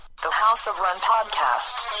House of Run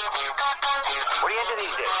podcast. What are you into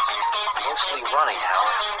these days? Mostly running,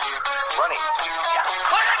 Howard. Running.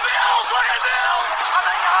 Yeah. Look at Bill! Look at Bill!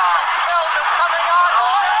 Coming on! Bills is coming on!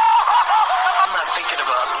 Oh, no! I'm not thinking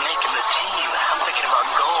about making the team. I'm thinking about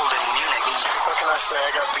gold in Munich. What can I say?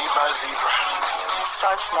 I got beat by a zebra.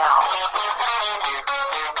 Starts now.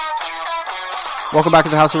 Welcome back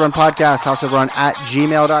to the House of Run podcast,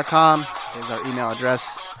 houseofrun@gmail.com is our email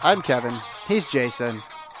address. I'm Kevin. He's Jason.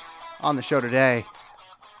 On the show today,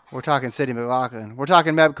 we're talking Sidney McLaughlin. We're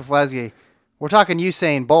talking Meb Keflezighi. We're talking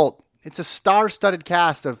Usain Bolt. It's a star-studded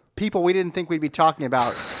cast of people we didn't think we'd be talking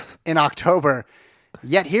about in October.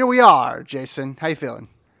 Yet here we are, Jason. How you feeling?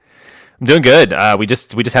 I'm doing good. We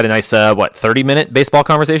just had a nice 30-minute baseball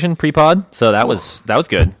conversation pre-pod, so that was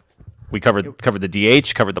good. We covered the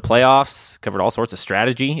DH, covered the playoffs, covered all sorts of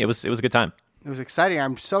strategy. It was a good time. It was exciting.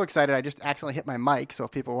 I'm so excited. I just accidentally hit my mic, so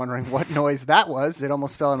if people are wondering what noise that was, it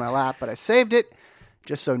almost fell in my lap, but I saved it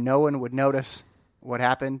just so no one would notice what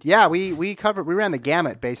happened. Yeah, we ran the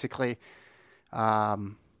gamut basically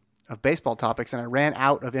of baseball topics, and I ran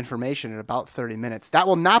out of information in about 30 minutes. That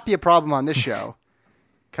will not be a problem on this show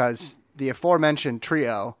because the aforementioned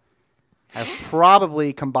trio have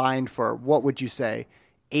probably combined for, what would you say,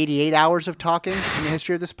 88 hours of talking in the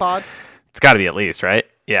history of this pod? It's got to be at least, right?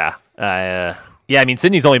 Yeah. I mean,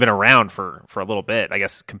 Sidney's only been around for a little bit, I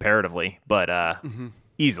guess, comparatively, but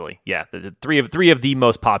easily. Yeah. The three of the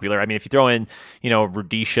most popular. I mean, if you throw in,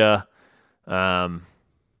 Rudisha, I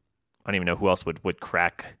don't even know who else would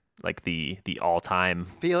crack like the all-time.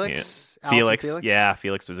 Felix. Felix. Yeah,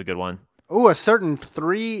 Felix was a good one. Ooh, a certain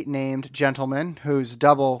three-named gentleman whose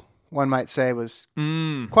double, one might say, was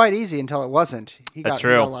quite easy until it wasn't. That's He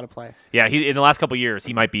true. got a lot of play. Yeah, he in the last couple of years,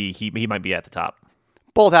 he might be at the top.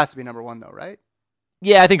 Bolt has to be number one, though, right?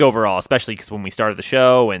 Yeah, I think overall, especially because when we started the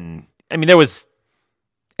show, and I mean, there was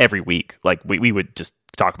every week, like we would just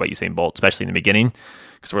talk about Usain Bolt, especially in the beginning,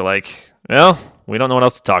 because we're like, well, we don't know what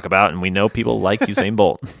else to talk about, and we know people like Usain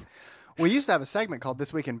Bolt. We used to have a segment called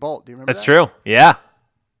This Week in Bolt. Do you remember That's that? true. Yeah,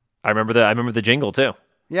 I remember the jingle too.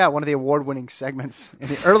 Yeah, one of the award-winning segments in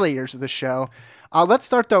the early years of the show. Let's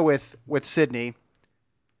start, though, with Sidney.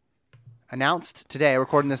 Announced today,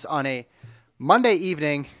 recording this on a Monday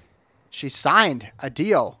evening, she signed a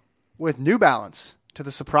deal with New Balance, to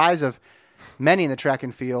the surprise of many in the track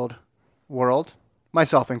and field world,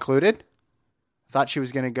 myself included. Thought she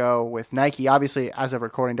was going to go with Nike. Obviously, as of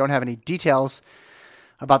recording, don't have any details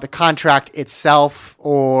about the contract itself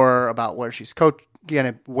or about where she's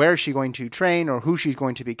where she's going to train or who she's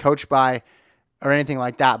going to be coached by or anything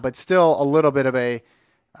like that. But still a little bit of a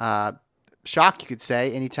shock, you could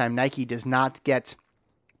say, anytime Nike does not get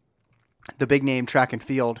the big name track and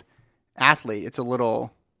field athlete. It's a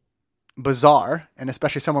little bizarre, and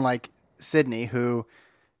especially someone like Sidney, who,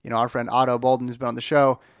 our friend Otto Bolden, who's been on the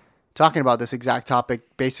show talking about this exact topic,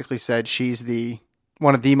 basically said she's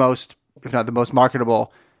one of the most, if not the most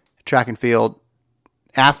marketable track and field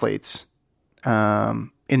athletes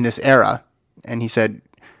in this era. And he said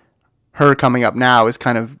her coming up now is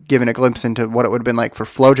kind of giving a glimpse into what it would have been like for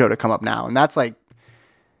Flojo to come up now. And that's like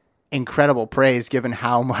incredible praise given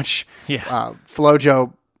how much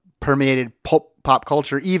Flojo permeated pop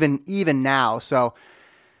culture even now. So,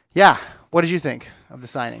 yeah, what did you think of the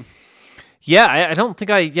signing? Yeah, I don't think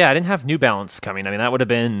I didn't have New Balance coming. I mean, that would have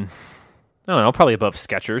been, I don't know, probably above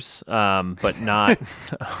Skechers, but not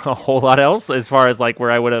a whole lot else as far as like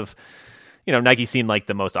where I would have, Nike seemed like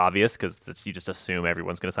the most obvious because you just assume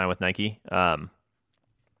everyone's going to sign with Nike.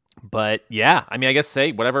 But yeah, I mean, I guess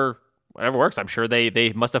say whatever works. I'm sure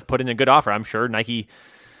they must have put in a good offer. I'm sure Nike,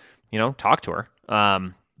 talked to her.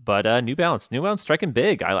 But New Balance striking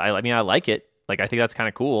big. I mean, I like it. Like, I think that's kind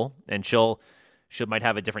of cool. And she might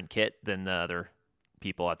have a different kit than the other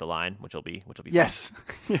people at the line, which will be yes.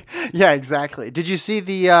 Yeah, exactly. Did you see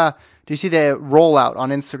the rollout on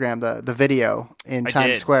Instagram, the video in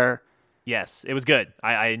Times Square? Yes, it was good.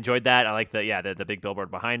 I enjoyed that. I like the big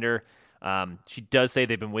billboard behind her. She does say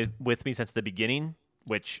they've been with me since the beginning,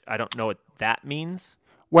 which I don't know what that means.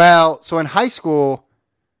 Well, so in high school,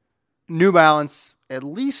 New Balance, at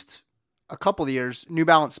least a couple of years, New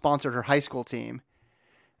Balance sponsored her high school team.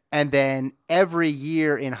 And then every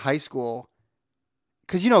year in high school,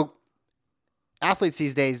 because, athletes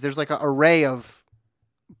these days, there's like an array of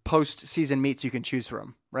post-season meets you can choose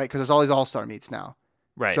from, right? Because there's all these all-star meets now.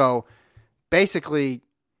 Right. So basically,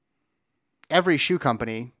 every shoe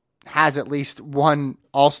company has at least one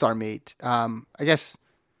all-star meet. I guess,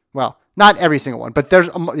 well, not every single one, but there's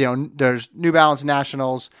New Balance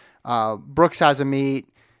Nationals. Brooks has a meet.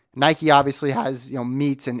 Nike obviously has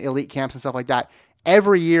meets and elite camps and stuff like that.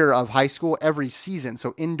 every year of high school, every season,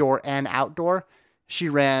 so indoor and outdoor, she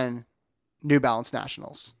ran New Balance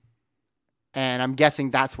Nationals. And I'm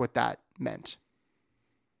guessing that's what that meant.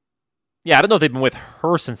 Yeah, I don't know if they've been with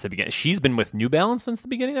her since the beginning. She's been with New Balance since the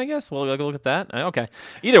beginning, I guess. Well, I'll go look at that. Okay.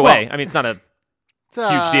 Either way, I mean, it's not a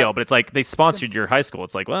huge deal, but it's like they sponsored your high school.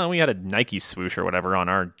 It's like, well, we had a Nike swoosh or whatever on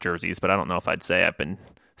our jerseys, but I don't know if I'd say I've been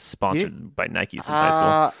sponsored by Nike since high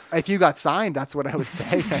school. If you got signed, that's what I would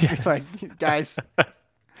say. I'd be like, guys,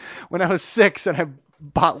 when I was 6 and I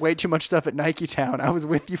bought way too much stuff at Nike Town, I was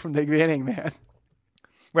with you from the beginning, man.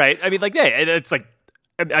 Right. I mean, like, yeah, it's like,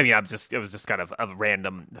 I mean, it was just kind of a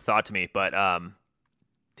random thought to me, but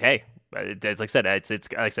hey, like I said, it's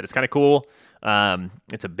kind of cool.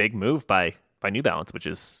 It's a big move by New Balance, which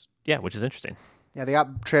is interesting. Yeah, they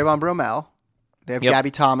got Trayvon Bromell. They have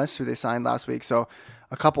Gabby Thomas, who they signed last week. So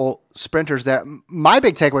a couple sprinters there. My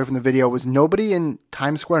big takeaway from the video was nobody in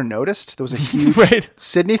Times Square noticed. There was a huge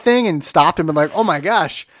Sydney thing and stopped and been like, oh my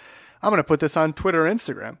gosh, I'm going to put this on Twitter or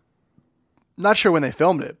Instagram. Not sure when they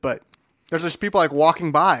filmed it, but there's just people like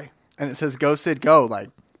walking by and it says, go Sid, go. Like,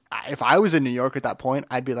 if I was in New York at that point,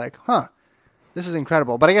 I'd be like, huh, this is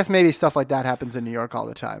incredible. But I guess maybe stuff like that happens in New York all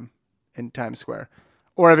the time in Times Square.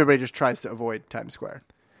 Or everybody just tries to avoid Times Square.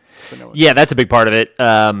 So yeah, that's a big part of it.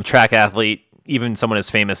 Track athlete, even someone as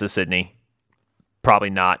famous as Sydney, probably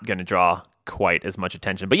not going to draw quite as much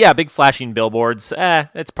attention. But yeah, big flashing billboards,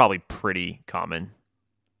 it's probably pretty common.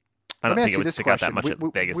 I don't think it would stick out that much at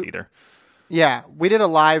Vegas either. Yeah, we did a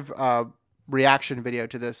live reaction video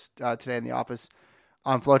to this today in the office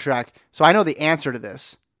on FlowTrack. So I know the answer to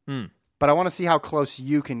this, but I want to see how close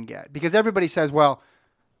you can get. Because everybody says, well,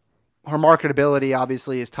 her marketability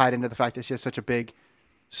obviously is tied into the fact that she has such a big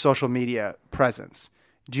social media presence.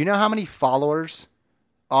 Do you know how many followers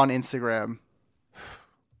on Instagram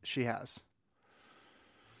she has?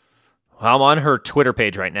 Well, I'm on her Twitter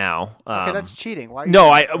page right now. Okay, that's cheating. Why?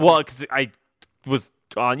 Because I was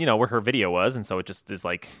on, where her video was, and so it just is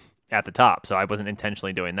like at the top. So I wasn't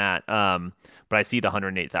intentionally doing that. But I see the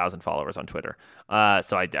 108,000 followers on Twitter.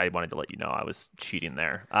 So I wanted to let you know I was cheating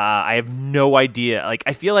there. I have no idea. Like,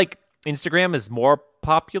 I feel like Instagram is more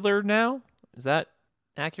popular now. Is that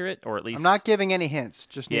accurate? Or at least I'm not giving any hints.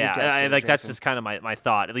 Just need to guess. That's just kind of my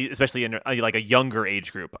thought. At least, especially in like a younger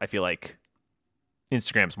age group, I feel like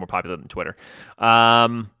Instagram's more popular than Twitter.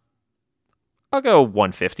 I'll go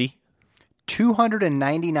 150.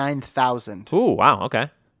 299,000. Ooh, wow. Okay.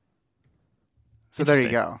 So there you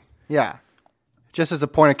go. Yeah. Just as a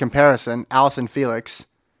point of comparison, Allison Felix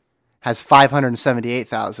has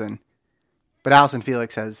 578,000. But Allison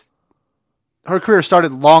Felix her career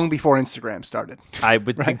started long before Instagram started. I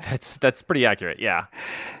would think that's pretty accurate. Yeah.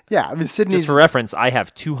 Yeah. I mean, Sydney's. Just for reference, I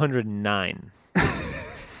have 209.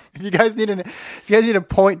 If you guys need a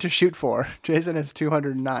point to shoot for, Jason has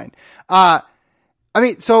 209. I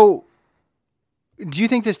mean, so do you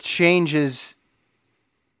think this changes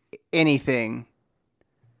anything?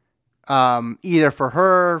 Either for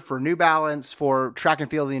her, for New Balance, for track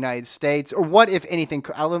and field in the United States, or what, if anything,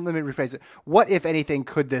 let me rephrase it. What, if anything,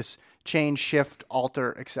 could this change, shift,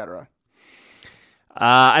 alter, etc.?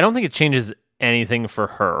 I don't think it changes anything for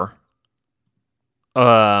her.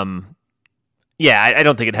 Yeah, I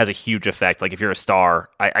don't think it has a huge effect. Like, if you're a star,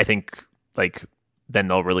 I think, like, then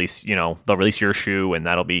they'll release your shoe, and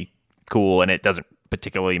that'll be cool, and it doesn't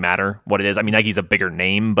particularly matter what it is. I mean, Nike's a bigger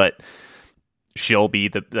name, but she'll be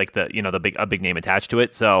a big name attached to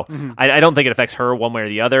it. So I don't think it affects her one way or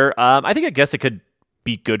the other. I guess it could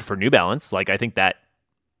be good for New Balance. Like, I think that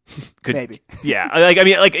could maybe. Yeah.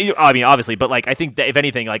 I mean, obviously, but like, I think that if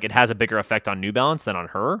anything, like, it has a bigger effect on New Balance than on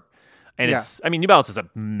her. And New Balance is a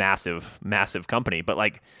massive, massive company, but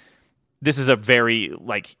like, this is a very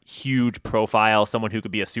like huge profile, someone who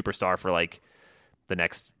could be a superstar for like the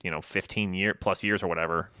next, 15 plus years or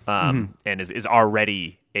whatever. And is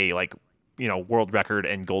already a like, world record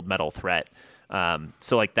and gold medal threat.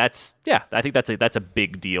 So like I think that's a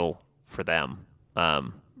big deal for them.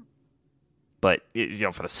 But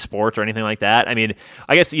for the sport or anything like that, I mean,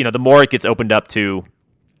 I guess, the more it gets opened up to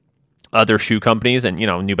other shoe companies, and,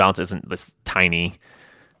 New Balance isn't this tiny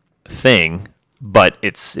thing, but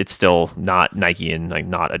it's still not Nike and like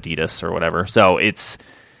not Adidas or whatever. So I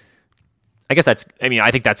think that's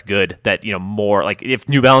good that, more like if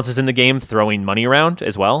New Balance is in the game throwing money around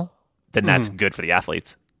as well, then that's good for the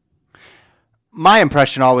athletes. My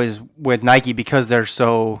impression always with Nike, because they're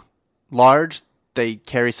so large, they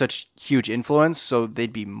carry such huge influence, so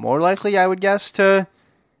they'd be more likely, I would guess, to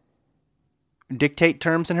dictate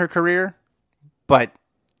terms in her career. But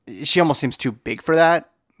she almost seems too big for that,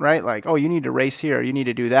 right? Like, oh, you need to race here, or you need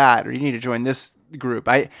to do that, or you need to join this group.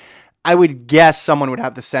 I would guess someone would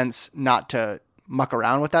have the sense not to muck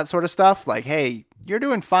around with that sort of stuff. Like, hey, you're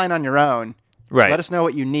doing fine on your own. Right. Let us know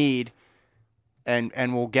what you need, and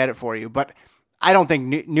we'll get it for you. But I don't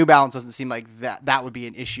think New Balance doesn't seem like that would be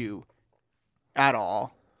an issue at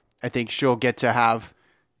all. I think she'll get to have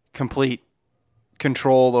complete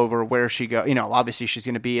control over where she go. Obviously she's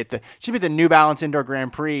going to be she'll be the New Balance Indoor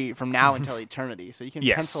Grand Prix from now until eternity. So you can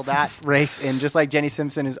pencil that race in, just like Jenny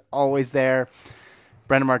Simpson is always there,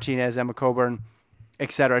 Brenda Martinez, Emma Coburn,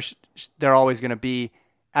 etc. They're always going to be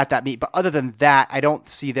at that meet. But other than that, I don't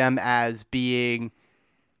see them as being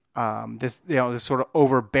this sort of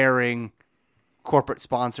overbearing corporate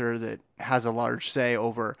sponsor that has a large say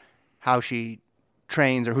over how she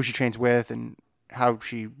trains or who she trains with and how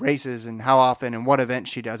she races and how often and what events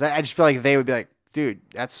she does. I just feel like they would be like, dude,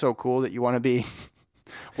 that's so cool that you want to be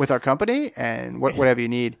with our company and whatever you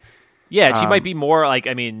need. Yeah, she might be more like,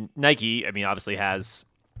 Nike, obviously has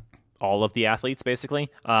all of the athletes basically.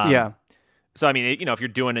 Yeah. So, if you're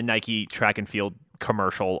doing a Nike track and field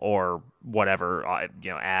commercial or whatever,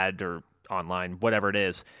 ad or online, whatever it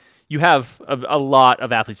is, you have a lot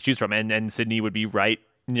of athletes to choose from. And Sydney would be right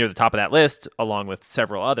near the top of that list, along with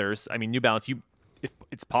several others. New Balance, if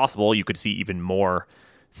it's possible, you could see even more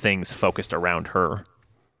things focused around her,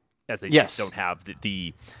 as they just don't have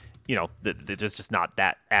there's just not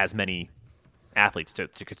that as many athletes to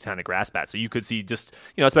kind of grasp at. So you could see just,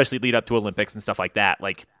 especially lead up to Olympics and stuff like that.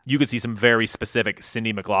 Like you could see some very specific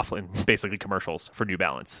Cindy McLaughlin basically commercials for New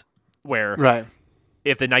Balance, where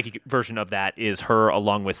if the Nike version of that is her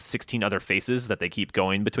along with 16 other faces that they keep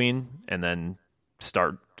going between and then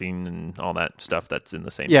starting and all that stuff that's in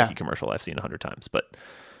the same Nike commercial I've seen 100 times. But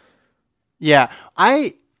yeah,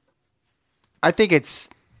 I think is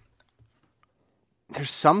there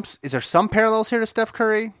some parallels here to Steph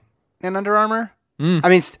Curry and Under Armour?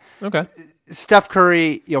 Okay. Steph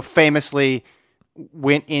Curry, famously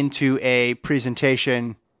went into a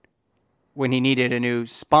presentation when he needed a new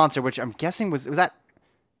sponsor, which I'm guessing was that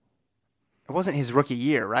it wasn't his rookie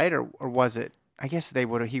year, right? Or was it? I guess he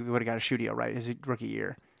would have got a shoe deal, right? His rookie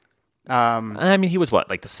year. He was what,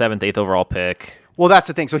 like the 7th, 8th overall pick? Well, that's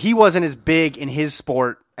the thing. So he wasn't as big in his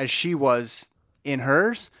sport as she was in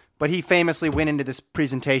hers, but he famously went into this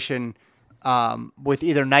presentation with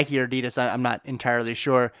either Nike or Adidas. I'm not entirely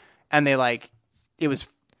sure. And it was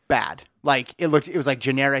bad. Like it was like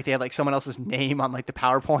generic. They had like someone else's name on like the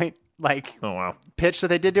PowerPoint, oh wow, pitch that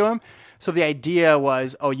they did to him. So the idea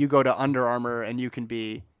was, you go to Under Armour and you can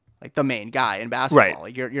be like the main guy in basketball.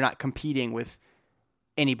 Right. Like you're not competing with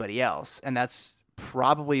anybody else. And that's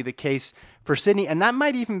probably the case for Sydney. And that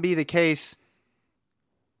might even be the case,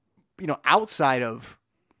 outside of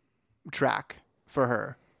track for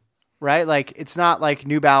her, right? Like it's not like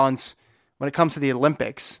New Balance when it comes to the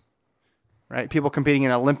Olympics, right? People competing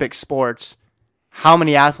in Olympic sports. How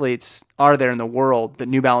many athletes are there in the world that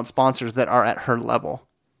New Balance sponsors that are at her level?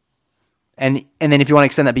 And then if you want to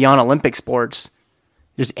extend that beyond Olympic sports,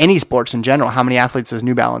 just any sports in general, how many athletes does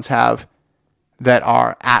New Balance have that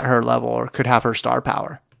are at her level or could have her star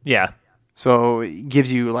power? Yeah. So it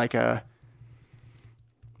gives you like a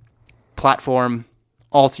platform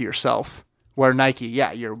all to yourself, where Nike,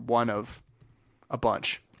 you're one of a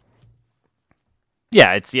bunch.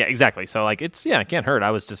 Yeah, exactly. So it can't hurt.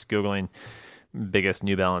 I was just Googling biggest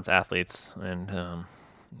New Balance athletes and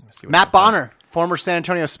Matt Bonner, former San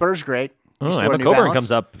Antonio Spurs great. Oh, Emma Coburn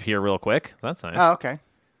comes up here real quick. That's nice. Oh, okay.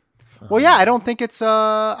 Well, yeah, I don't think it's.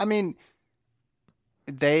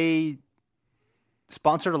 They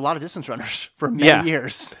sponsored a lot of distance runners for many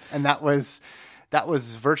years, and that was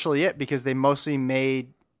virtually it because they mostly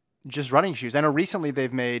made just running shoes. I know recently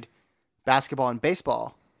they've made basketball and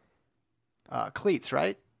baseball cleats,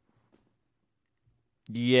 right?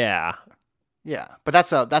 Yeah. Yeah, but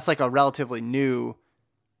that's like a relatively new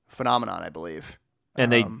phenomenon, I believe.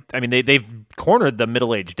 And they've cornered the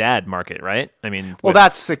middle-aged dad market, right?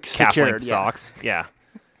 That's secured. Socks. Yeah.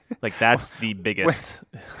 Like that's the biggest.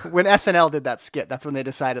 When SNL did that skit, that's when they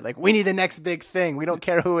decided we need the next big thing. We don't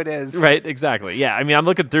care who it is. Right. Exactly. Yeah. I'm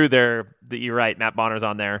looking through you're right. Matt Bonner's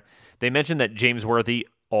on there. They mentioned that James Worthy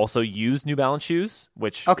also used New Balance shoes,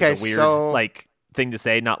 which is a weird thing to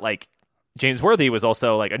say. Not like James Worthy was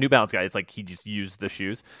also like a New Balance guy. It's like he just used the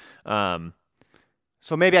shoes.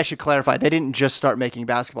 So maybe I should clarify. They didn't just start making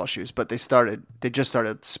basketball shoes, but they just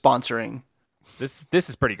started sponsoring. This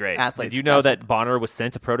is pretty great. Athletes. Did you know that Bonner was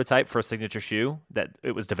sent a prototype for a signature shoe that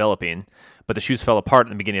it was developing, but the shoes fell apart in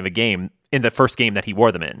the beginning of a game, in the first game that he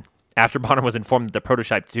wore them in? After Bonner was informed that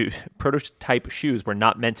the prototype shoes were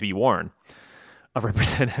not meant to be worn, a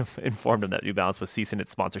representative informed him that New Balance was ceasing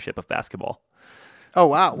its sponsorship of basketball. Oh,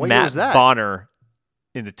 wow. What year was that? Bonner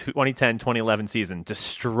in the 2010-2011 season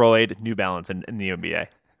destroyed New Balance in the NBA.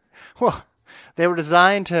 Well, they were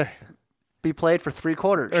designed to be played for 3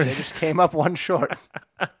 quarters. They just came up one short.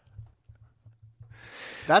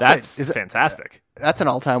 That's fantastic. That's an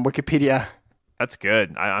all-time Wikipedia That's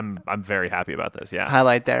good. I'm very happy about this. Yeah.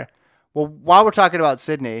 highlight there. Well, while we're talking about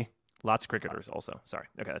Sydney, Lots of cricketers also. Sorry.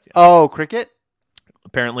 Okay, that's it. oh, cricket.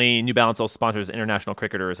 Apparently, New Balance also sponsors international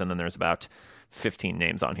cricketers, and then there's about 15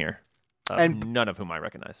 names on here, And- none of whom I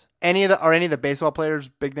recognize. Any of the baseball players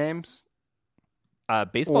big names?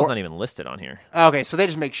 Baseball's Or- not even listed on here. Okay, so they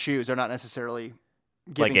just make shoes. They're not necessarily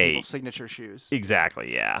giving Like people signature shoes.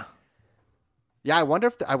 Exactly. Yeah. Yeah, I wonder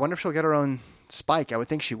if she'll get her own spike. I would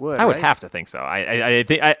think she would. I would right? have to think so. I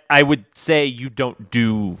think I would say you don't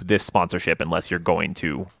do this sponsorship unless you're going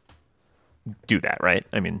to do that, right?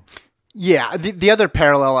 I mean, Yeah, the other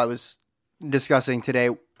parallel I was discussing today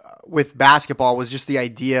with basketball was just the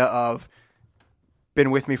idea of been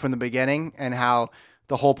with me from the beginning and how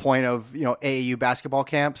the whole point of AAU basketball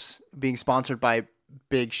camps being sponsored by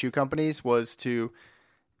big shoe companies was to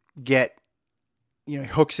get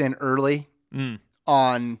hooks in early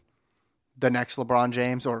on the next LeBron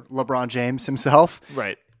James or LeBron James himself.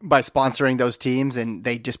 right. By sponsoring those teams, and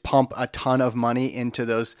they just pump a ton of money into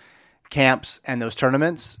those camps and those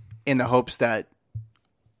tournaments in the hopes that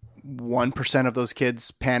 1% of those kids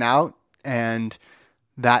pan out and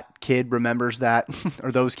that kid remembers that,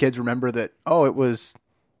 or those kids remember that, oh, it was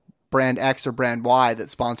brand X or brand Y that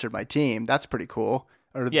sponsored my team. That's pretty cool.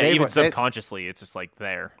 Or Yeah, even subconsciously, it's just like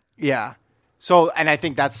there. yeah. So, and I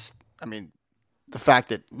think the fact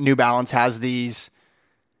that New Balance has these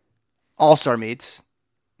all-star meets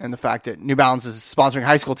and the fact that New Balance is sponsoring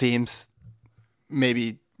high school teams,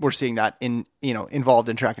 maybe we're seeing that involved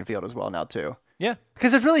in track and field as well now too. Yeah.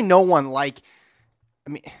 Because there's really no one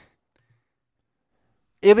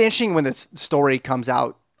it'll be interesting when this story comes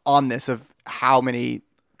out on this of how many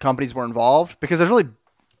companies were involved, because there's really,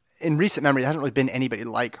 in recent memory, there hasn't really been anybody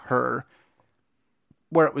like her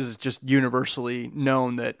where it was just universally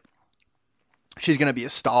known that she's going to be a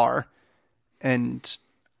star. And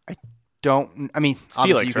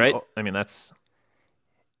Felix, right? I mean, that's...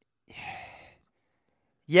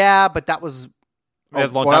 Yeah, but that was... That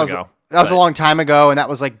was a long time ago. That was a long time ago, and that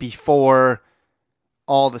was like before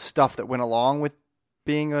all the stuff that went along with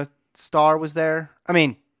being a star was there. I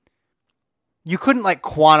mean, you couldn't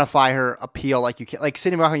quantify her appeal like you can. Like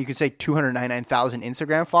Sydney McLaughlin, you could say 299,000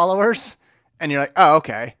 Instagram followers, and you're like, oh,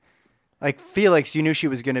 okay. Like Felix, you knew she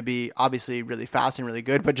was going to be obviously really fast and really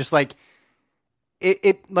good, but just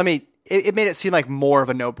it made it seem like more of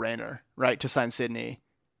a no-brainer, right, to sign Sydney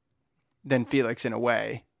than Felix in a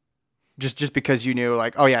way. Just because you knew,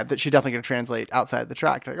 oh yeah, that she's definitely going to translate outside the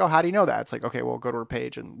track. Like, oh, how do you know that? It's like, okay, well, go to her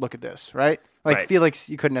page and look at this, right? Right. Felix,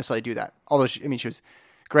 you couldn't necessarily do that. Although, she was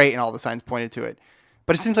great and all the signs pointed to it.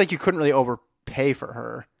 But it seems like you couldn't really overpay for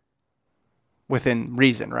her within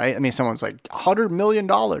reason, right? I mean, someone's like, $100 million.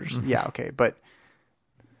 Mm-hmm. Yeah, okay. But,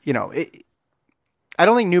 I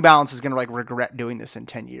don't think New Balance is going to regret doing this in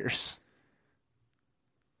 10 years.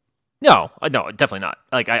 No, definitely not.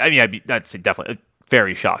 I'd say definitely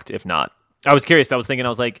very shocked if not. I was curious. I was thinking. I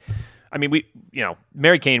was like, I mean,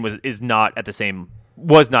 Mary Kane was not at the same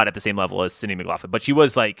level as Sydney McLaughlin, but she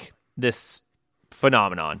was this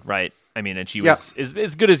phenomenon, right? I mean, and she was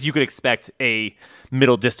as good as you could expect a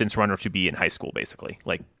middle distance runner to be in high school, basically.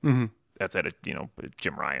 That's at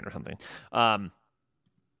Jim Ryan or something.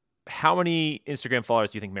 How many Instagram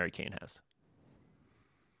followers do you think Mary Kane has?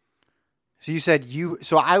 So you said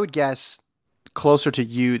so I would guess closer to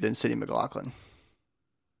you than Sydney McLaughlin.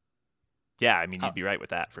 Yeah, I mean, you'd be right with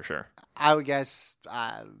that for sure. I would guess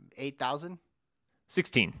 8,000?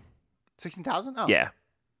 16. 16,000? Oh. Yeah.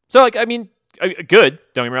 So, good. Don't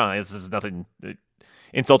get me wrong. This is nothing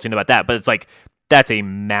insulting about that, but it's that's a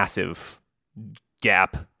massive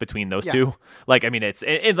gap between those two. It's,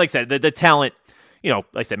 and like I said, the talent, like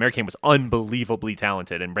I said, Mary Kane was unbelievably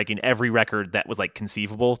talented and breaking every record that was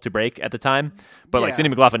conceivable to break at the time. But Sydney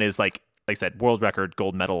McLaughlin is like I said, world record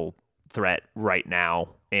gold medal threat right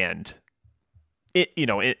now. And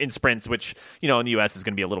in sprints, which, in the US is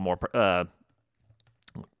going to be a little more,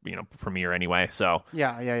 premier anyway. So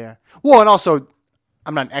yeah. Well, and also,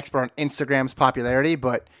 I'm not an expert on Instagram's popularity,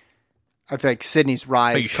 but I feel like Sydney's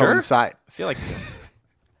rise coincide. Sure?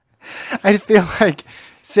 I feel like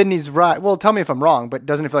Sydney's rise. Well, tell me if I'm wrong, but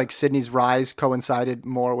doesn't it feel like Sydney's rise coincided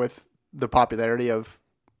more with the popularity of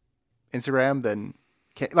Instagram than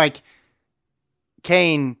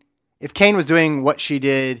Kane? If Kane was doing what she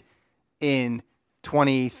did in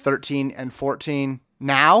 2013 and 14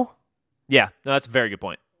 now, yeah, no, that's a very good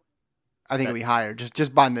point. I think it'll be higher just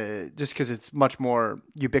because it's much more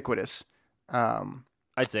ubiquitous.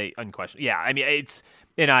 I'd say unquestioned. Yeah, I mean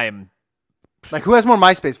I am like who has more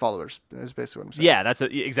MySpace followers? Is basically what I'm saying. Yeah,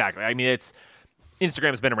 exactly. I mean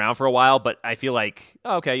Instagram's been around for a while, but I feel like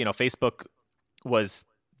Facebook was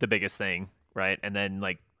the biggest thing, right? And then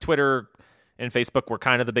like Twitter and Facebook were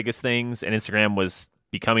kind of the biggest things, and Instagram was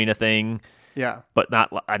becoming a thing. Yeah, but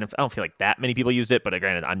not. I don't feel like that many people used it. But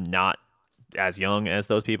granted, I'm not as young as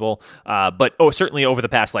those people. But certainly over the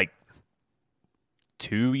past like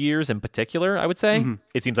 2 years in particular, I would say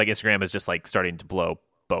it seems like Instagram is just like starting to blow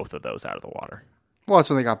both of those out of the water. Well, that's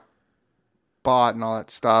when they got bought and all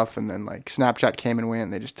that stuff, and then like Snapchat came and went.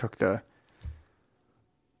 And they just took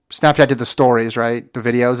Snapchat did the stories, right? The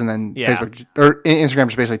videos, and then Facebook or Instagram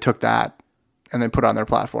just basically took that and then put it on their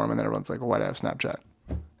platform, and then everyone's like, well, why do I have Snapchat?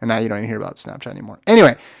 And now you don't even hear about Snapchat anymore.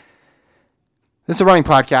 Anyway, this is a running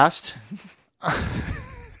podcast.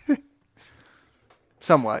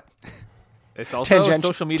 Somewhat. It's also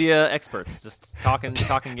social media experts just talking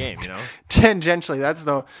game, Tangentially, that's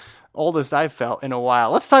the oldest I've felt in a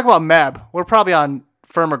while. Let's talk about Meb. We're probably on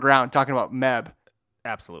firmer ground talking about Meb.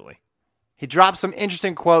 Absolutely. He dropped some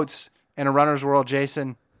interesting quotes in a Runner's World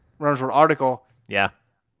article. Yeah.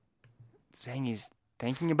 Saying he's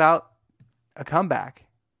thinking about a comeback.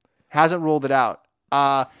 Hasn't ruled it out.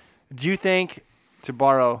 Do you think, to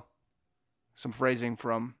borrow some phrasing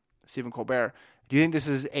from Stephen Colbert, do you think this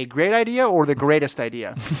is a great idea or the greatest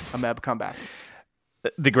idea, a Meb comeback?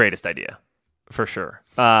 The greatest idea, for sure.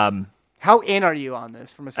 How in are you on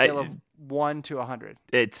this from a scale of 1 to 100?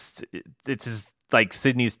 It's like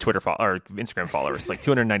Sydney's Twitter or Instagram followers, like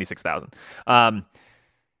 296,000.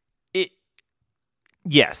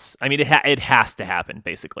 Yes, I mean it has to happen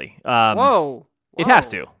basically. Whoa, it has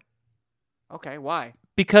to. Okay, why?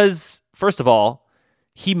 Because first of all,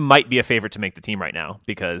 he might be a favorite to make the team right now.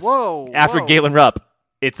 Because after Galen Rupp,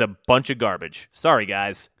 it's a bunch of garbage. Sorry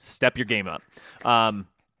guys, step your game up.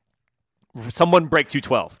 Someone break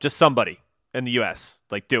 212, just somebody in the U.S.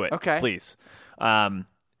 Like do it, please.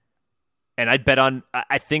 And I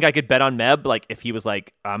think I could bet on Meb. Like if he was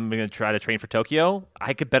like, I'm going to try to train for Tokyo,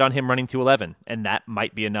 I could bet on him running 211, and that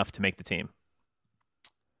might be enough to make the team.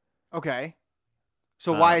 Okay.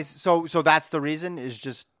 So why is so that's the reason is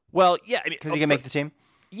just well, yeah, I mean, because he can make the team.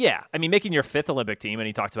 Yeah, I mean, making your 5th Olympic team, and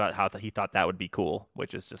he talked about how he thought that would be cool,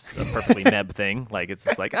 which is just a perfectly Meb thing. Like it's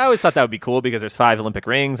just like I always thought that would be cool because there's 5 Olympic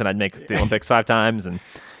rings, and I'd make the Olympics 5 times, and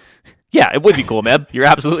yeah, it would be cool, Meb. You're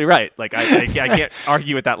absolutely right. Like I can't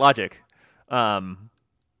argue with that logic. Yeah,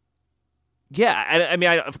 I mean,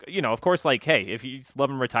 of course, like, hey, if you love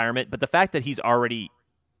him retirement, but the fact that he's already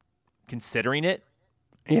considering it,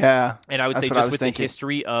 yeah, and I would say just with the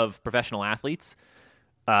history of professional athletes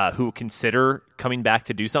who consider coming back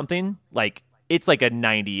to do something, like it's like a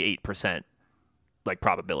 98% like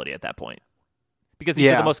probability at that point because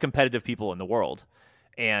these are the most competitive people in the world,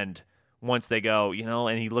 and once they go,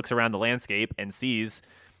 and he looks around the landscape and sees.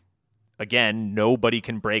 Again, nobody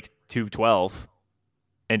can break 212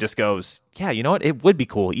 and just goes, yeah, you know what? It would be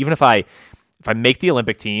cool. Even if I make the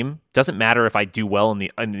Olympic team, doesn't matter if I do well in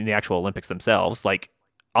the actual Olympics themselves. Like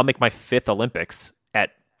I'll make my 5th Olympics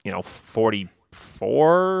at,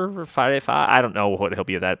 44 or 55. I don't know what he'll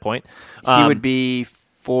be at that point. He would be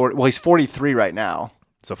he's 43 right now.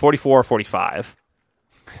 So 44 or 45.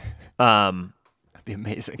 That'd be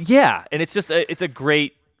amazing. Yeah. And it's just, it's a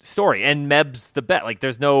great story, and Meb's the bet. Like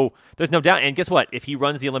there's no doubt. And guess what? If he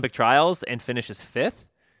runs the Olympic trials and finishes 5th,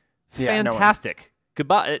 fantastic.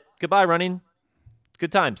 Goodbye running.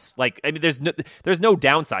 Good times. Like I mean, there's no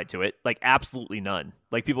downside to it. Like absolutely none.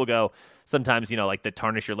 Like people go sometimes, like the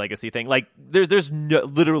tarnish your legacy thing. Like there's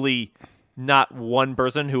literally not one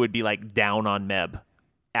person who would be like down on Meb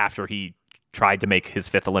after he tried to make his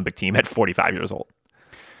 5th Olympic team at 45 years old.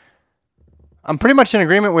 I'm pretty much in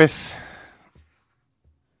agreement with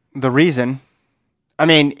the reason. I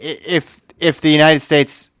mean, if the United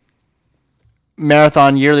States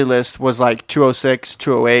marathon yearly list was like 206,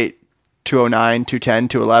 208, 209, 210,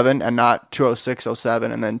 211, and not 206,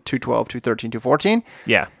 07, and then 212, 213, 214.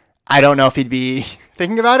 Yeah. I don't know if he'd be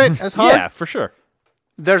thinking about it as hard. Yeah, for sure.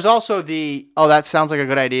 There's also that sounds like a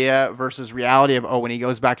good idea versus reality of, when he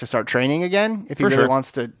goes back to start training again, if he really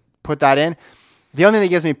wants to put that in. The only thing that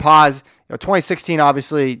gives me pause, 2016,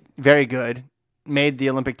 obviously very good. Made the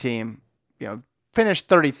Olympic team, finished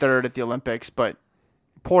 33rd at the Olympics, but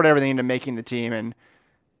poured everything into making the team and,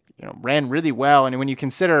 ran really well. And when you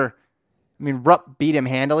consider, I mean, Rupp beat him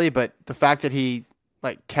handily, but the fact that he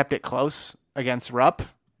like kept it close against Rupp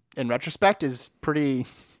in retrospect is pretty,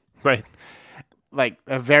 right? Like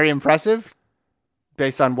very impressive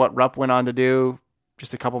based on what Rupp went on to do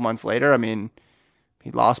just a couple months later. I mean, he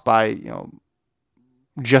lost by,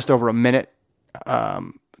 just over a minute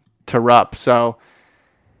to Rupp. So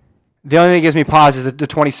the only thing that gives me pause is the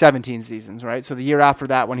 2017 seasons, right? So the year after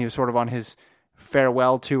that, when he was sort of on his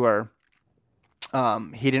farewell tour,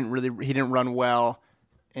 he didn't run well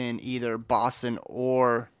in either Boston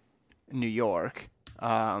or New York.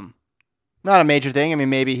 Not a major thing. I mean,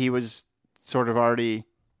 maybe he was sort of already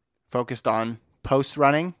focused on post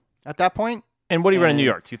running at that point. And what did he run in New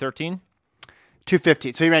York? 213?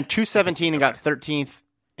 215. So he ran 217 and got 13th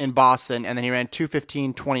in Boston, and then he ran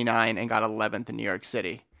 215.29 and got 11th in New York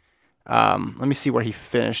City. Let me see where he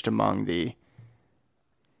finished among the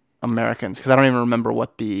Americans, because I don't even remember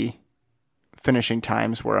what the finishing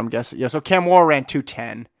times were. I'm guessing. Yeah, so Cam Ward ran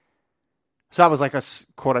 210. So that was like a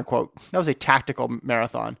quote unquote, that was a tactical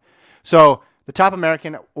marathon. So the top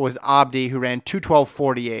American was Abdi, who ran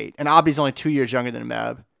 212.48, and Abdi's only 2 years younger than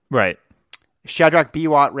Meb. Right. Shadrach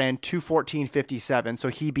Biwott ran 2:14.57, so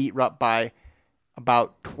he beat Rupp by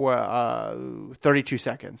about 32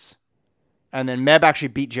 seconds. And then Meb actually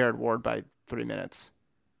beat Jared Ward by 3 minutes.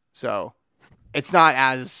 So it's not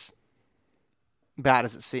as bad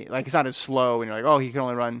as it seems. Like, it's not as slow, and you're like, oh, he can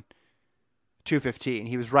only run 2:15.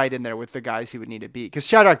 He was right in there with the guys he would need to beat. Because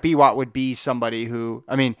Shadrach Biwott would be somebody who,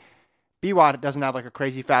 I mean, Biwott doesn't have like a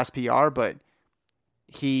crazy fast PR, but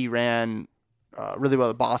he ran really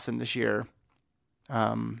well at Boston this year.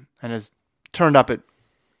 And has turned up at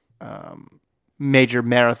major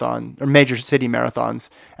marathon or major city marathons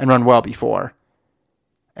and run well before.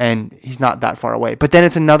 And he's not that far away. But then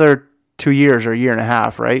it's another 2 years or a year and a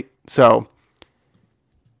half, right? So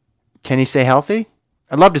can he stay healthy?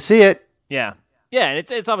 I'd love to see it. Yeah. Yeah, and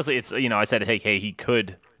it's obviously, it's, I said, hey, he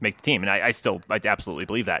could make the team, and I absolutely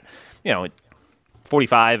believe that.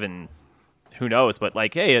 45 and who knows, but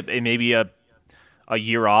like, hey, it may be a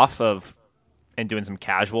year off of and doing some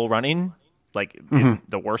casual running, like, isn't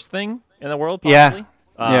the worst thing in the world, possibly.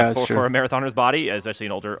 Yeah, for a marathoner's body, especially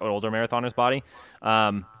an older marathoner's body.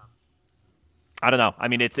 I don't know. I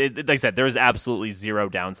mean, it's like I said, there is absolutely zero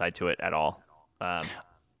downside to it at all.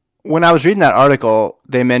 When I was reading that article,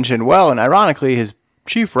 they mentioned, well, and ironically, his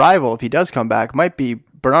chief rival, if he does come back, might be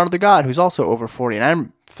Bernardo the God, who's also over 40. And I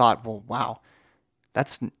thought, well, wow,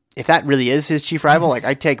 if that really is his chief rival, like,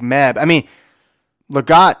 I'd take Meb. I mean,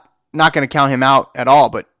 Legat, not going to count him out at all,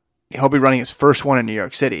 but he'll be running his first one in New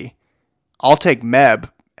York City. I'll take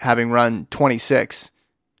Meb, having run 26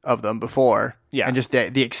 of them before. Yeah. And just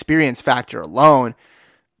the experience factor alone,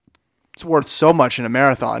 it's worth so much in a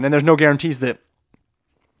marathon. And there's no guarantees that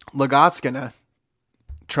Legat's going to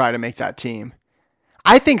try to make that team.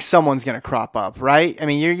 I think someone's going to crop up, right? I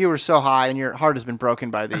mean, you were so high, and your heart has been broken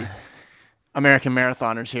by the American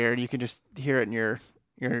marathoners here. You can just hear it in your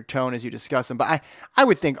tone as you discuss them. But I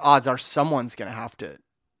would think odds are someone's going to have to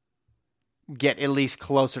get at least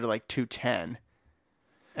closer to like 210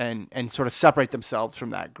 and sort of separate themselves from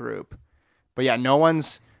that group. But yeah, no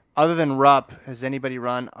one's, other than Rupp, has anybody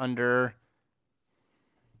run under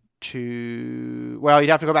well,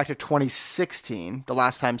 you'd have to go back to 2016, the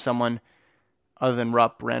last time someone other than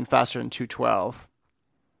Rupp ran faster than 212.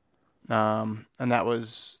 And that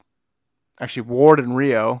was actually Ward in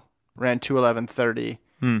Rio ran 2:11:30.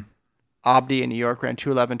 Abdi in New York ran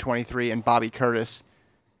 2:11:23, and Bobby Curtis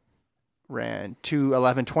ran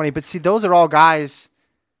 2:11:20. But see, those are all guys,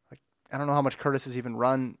 like, I don't know how much Curtis has even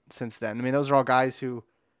run since then. I mean, those are all guys who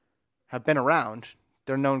have been around.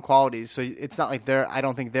 They're known qualities. So it's not like I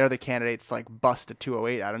don't think they're the candidates to like bust a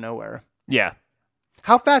 2:08 out of nowhere. Yeah.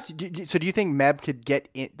 How fast? So do you think Meb could get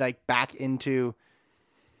back into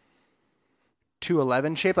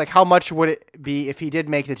 2:11 shape? Like, how much would it be if he did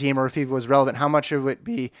make the team, or if he was relevant? How much would it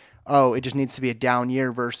be? Oh, it just needs to be a down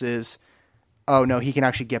year versus, oh no, he can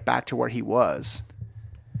actually get back to where he was.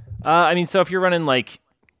 I mean, so if you're running like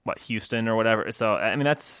Houston or whatever, so I mean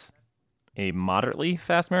that's a moderately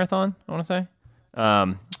fast marathon, I want to say.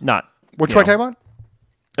 Not which one are you talking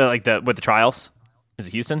about? With the trials, is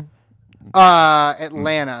it Houston?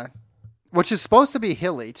 Atlanta, which is supposed to be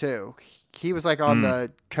hilly too. He was like on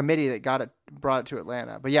the committee that brought it to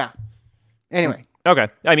Atlanta. But yeah. Anyway. Okay.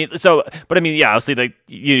 I mean, yeah, obviously, like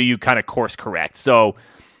you kind of course correct. So,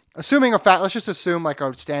 assuming let's just assume like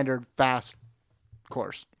a standard fast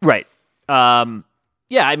course. Right. Yeah.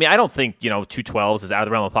 I mean, I don't think 2:12s is out of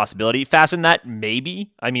the realm of possibility. Faster than that,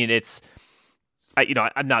 maybe. I mean,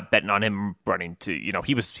 I'm not betting on him running to.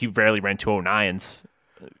 He rarely ran 2:09s.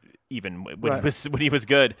 Even when he was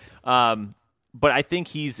good, but I think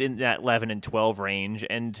he's in that 11 and 12 range,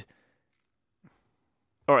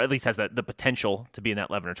 or at least has the potential to be in that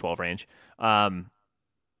 11 or 12 range.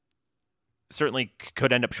 certainly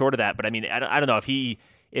could end up short of that. But I mean, I don't know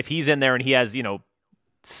if he's in there and he has,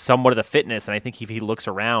 somewhat of the fitness. And I think if he looks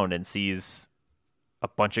around and sees a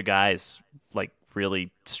bunch of guys like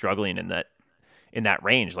really struggling in that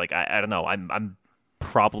range, like I don't know, I'm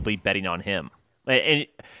probably betting on him. And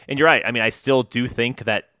you're right. I mean, I still do think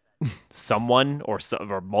that someone or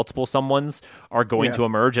multiple someones are going to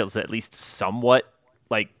emerge as at least somewhat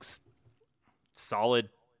like solid,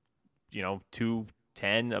 2:10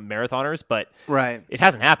 marathoners, but Right. it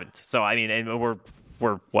hasn't happened. So I mean, and we're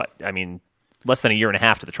what? I mean, less than a year and a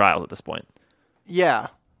half to the trials at this point. Yeah.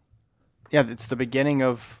 Yeah, it's the beginning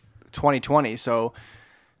of 2020. So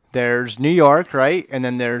there's New York, right? And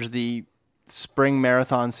then there's the spring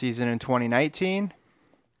marathon season in 2019,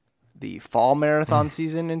 the fall marathon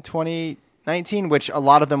season in 2019, which a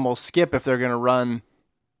lot of them will skip if they're going to run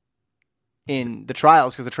in the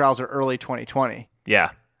trials because the trials are early 2020.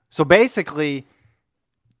 Yeah. So basically,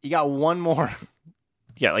 you got one more.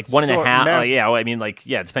 Yeah, like one and a half. Mar-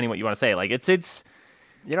 depending what you want to say. Like it's.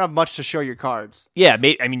 You don't have much to show your cards. Yeah,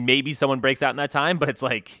 maybe someone breaks out in that time, but it's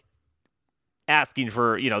like asking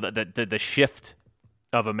for the shift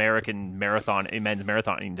of American marathon, men's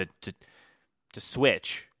marathon to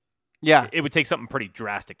switch. Yeah. It would take something pretty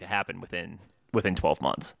drastic to happen within 12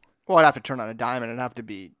 months. Well, I'd have to turn on a dime, and it'd have to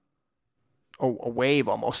be a wave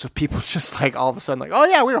almost of people just like all of a sudden like, oh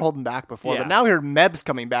yeah, we were holding back before, Yeah. but now we heard Meb's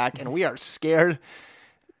coming back, and we are scared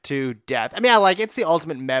to death. I mean, it's the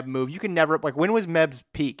ultimate Meb move. You can never, like, when was Meb's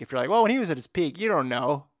peak? If you're like, well, when he was at his peak, you don't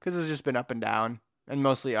know because it's just been up and down and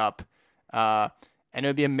mostly up. And it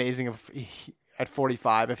would be amazing at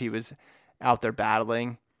 45 if he was out there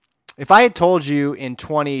battling. If I had told you in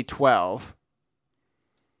 2012,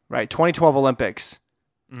 right, 2012 Olympics,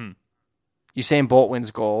 Usain Bolt wins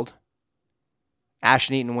gold,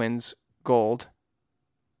 Ashton Eaton wins gold,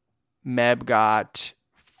 Meb got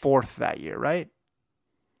 4th that year, right?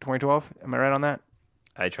 2012, am I right on that?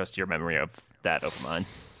 I trust your memory of that over mine.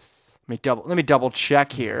 Let me double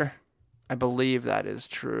check here. I believe that is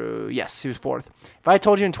true. Yes, he was 4th. If I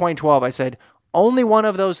told you in 2012, I said only one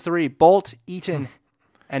of those three, Bolt, Eaton,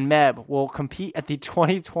 and Meb, will compete at the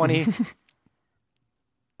 2020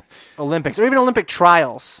 Olympics or even Olympic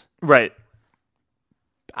trials, Right.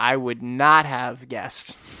 I would not have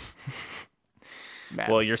guessed Meb.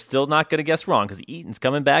 Well, you're still not going to guess wrong because Eaton's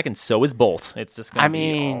coming back and so is Bolt. It's just going to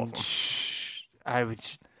be all of them. I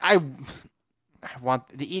want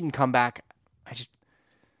the Eaton comeback.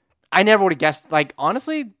 I never would have guessed. Like,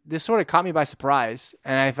 honestly, this sort of caught me by surprise,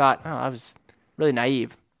 and I thought, I was really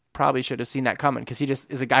naive. Probably should have seen that coming because he just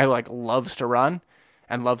is a guy who like loves to run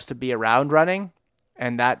and loves to be around running,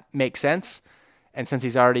 and that makes sense. And since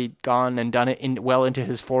he's already gone and done it well into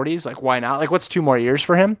his 40s, like, why not? Like, what's 2 more years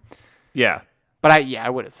for him? Yeah. But I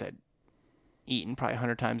would have said Eaton probably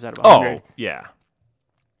 100 times out of 100. Oh, yeah.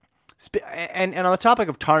 And on the topic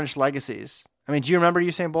of tarnished legacies, I mean, do you remember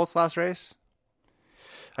Usain Bolt's last race?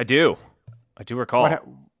 I do recall.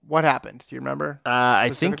 What happened? Do you remember? I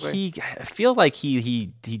feel like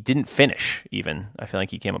he didn't finish even. I feel like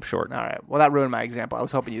he came up short. All right. Well, that ruined my example. I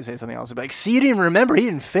was hoping you'd say something else. I'd be like, see, you didn't even remember. He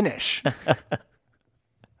didn't finish.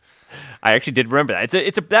 I actually did remember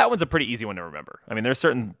that. That one's a pretty easy one to remember. I mean, there's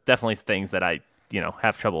definitely things that I,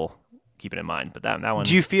 have trouble keeping in mind, but that one.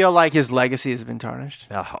 Do you feel like his legacy has been tarnished?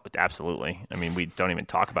 Oh, absolutely. I mean, we don't even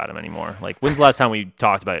talk about him anymore. Like, when's the last time we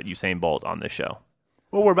talked about Usain Bolt on this show?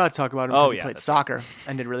 Well, we're about to talk about him because he played soccer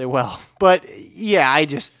and did really well. But yeah,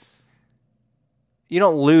 you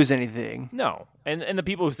don't lose anything. No. And the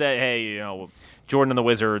people who say, hey, Jordan on the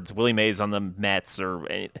Wizards, Willie Mays on the Mets,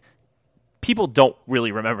 people don't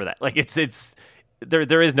really remember that. Like,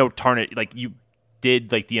 there is no tarnish. Like, you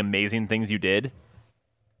did like the amazing things you did.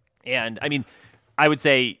 And I mean, I would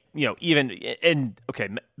say,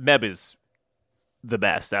 Meb is the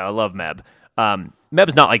best. I love Meb. Meb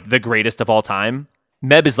is not like the greatest of all time.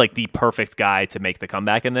 Meb is like the perfect guy to make the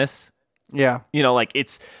comeback in this. Yeah. Like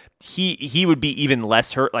he would be even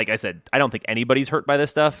less hurt. Like I said, I don't think anybody's hurt by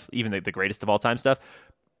this stuff, even the greatest of all time stuff.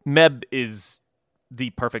 Meb is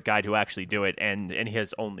the perfect guy to actually do it, and he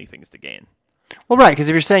has only things to gain. Well, right, because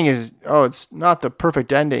if you're saying it's not the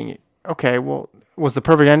perfect ending, okay, well, was the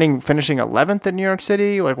perfect ending finishing 11th at New York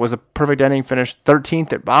City? Like, was the perfect ending finished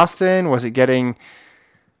 13th at Boston? Was it getting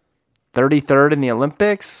 33rd in the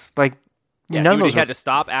Olympics? Like, yeah, none of those had to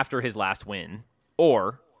stop after his last win,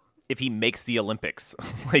 or if he makes the Olympics.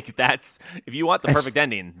 Like, that's, if you want the perfect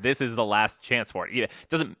ending, this is the last chance for it. It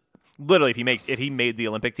doesn't literally, if he made the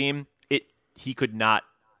Olympic team, he could not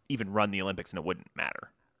even run the Olympics and it wouldn't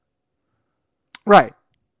matter. Right.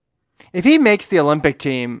 If he makes the Olympic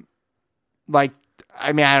team, like,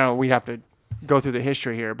 I mean, I don't know, we'd have to go through the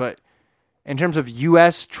history here, but in terms of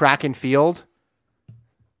U.S. track and field,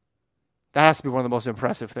 that has to be one of the most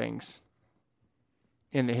impressive things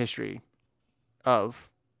in the history of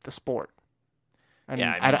the sport. And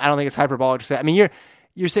Yeah, I don't think it's hyperbolic to say. I mean,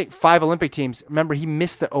 you're saying 5 Olympic teams. Remember, he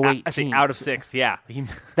missed the 08 I think team. out of 6, yeah.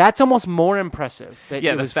 That's almost more impressive. That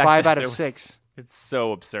Yeah, it the was fact 5 that out of there was- 6. It's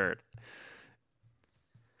so absurd.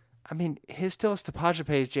 I mean, his Stilis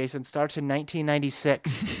Topage, Jason, starts in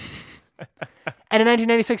 1996. And in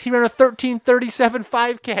 1996, he ran a 13:37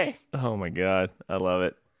 5K. Oh my god, I love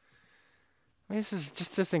it. I mean, this is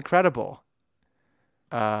just incredible.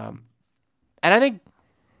 And I think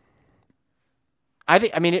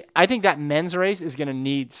that men's race is going to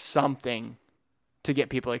need something to get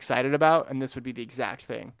people excited about, and this would be the exact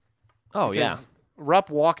thing. Oh yeah. Because Rupp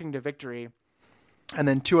walking to victory, and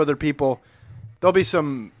then 2 other people. There'll be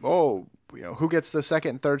some, who gets the second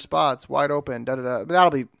and third spots, wide open, da-da-da. But that'll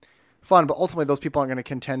be fun, but ultimately those people aren't going to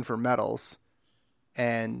contend for medals.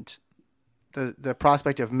 And the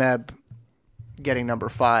prospect of Meb getting number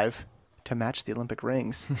 5 to match the Olympic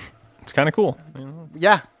rings. It's kind of cool.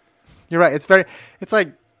 Yeah, you're right. It's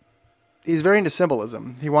like he's very into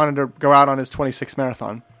symbolism. He wanted to go out on his 26th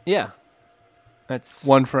marathon. Yeah. That's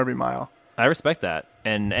One for every mile. I respect that.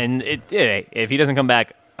 And if he doesn't come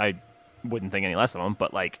back, I wouldn't think any less of him,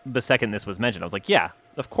 but like the second this was mentioned, I was like, yeah,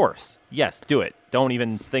 of course. Yes, do it. Don't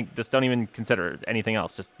even consider anything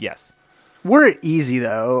else. Just yes. We're easy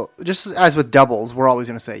though. Just as with doubles, we're always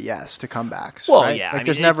going to say yes to comebacks. Well, right? yeah, Like I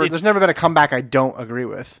there's mean, never it's- been a comeback I don't agree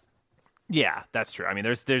with. Yeah, that's true. I mean,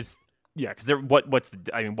 there's because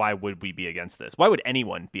why would we be against this? Why would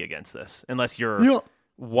anyone be against this unless you're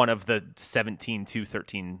one of the 17 to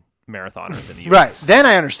 13 marathoners in the US? Right. Then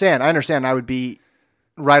I understand. I would be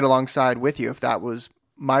right alongside with you if that was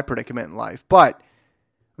my predicament in life. But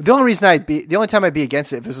the only time I'd be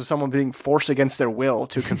against it if this was someone being forced against their will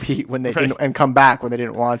to compete when they didn't, and come back when they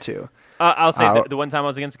didn't want to. I'll say the one time I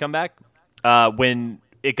was against a comeback, when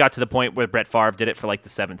it got to the point where Brett Favre did it for like the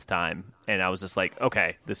 7th time, and I was just like,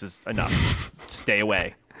 okay, this is enough. Stay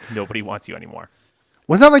away. Nobody wants you anymore.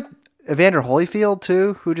 Wasn't that like Evander Holyfield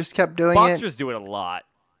too, who just kept doing Boxers do it a lot.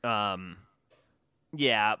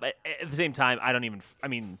 Yeah, but at the same time,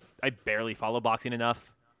 I barely follow boxing enough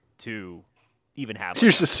to even have. it? You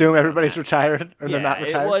just assume everybody's retired or they're not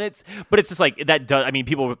retired. It's just like that does. I mean,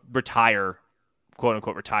 people retire, quote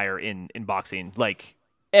unquote, retire in boxing. Like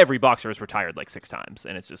every boxer is retired like 6 times,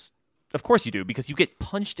 and it's just, of course you do, because you get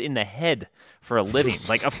punched in the head for a living.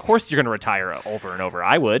 Like, of course you're going to retire over and over.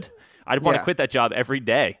 I'd want to quit that job every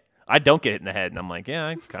day. I don't get hit in the head, and I'm like, yeah,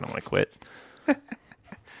 I kind of want to quit.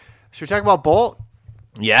 Should we talk about Bolt?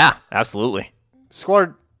 Yeah, absolutely.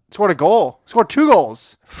 Scored a goal. Scored 2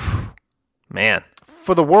 goals Man.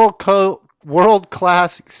 for the world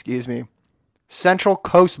class, Central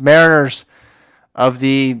Coast Mariners of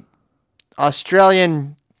the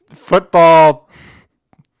Australian Football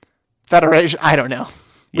Federation. I don't know.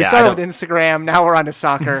 We started with Instagram. Now we're on to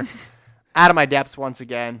soccer. Out of my depths once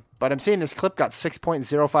again. But I'm seeing this clip got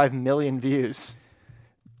 6.05 million views.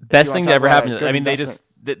 Best thing to ever happen. good I mean, investment.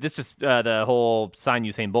 the whole sign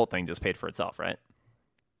Usain Bolt thing just paid for itself, right?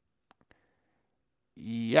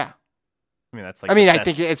 Yeah. I mean, that's like. I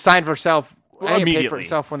think it signed for itself. Well, I think it paid for immediately.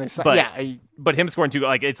 itself when they signed. But, Yeah. but him scoring 2,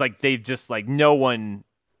 like, it's like they've just, like, no one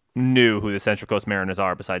knew who the Central Coast Mariners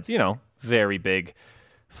are besides, very big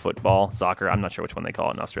football, soccer. I'm not sure which one they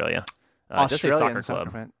call it in Australia. It does say Australian soccer club,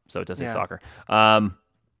 event. so it does say Yeah. soccer.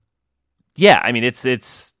 Yeah, I mean,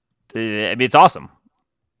 it's awesome.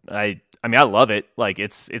 I love it. Like,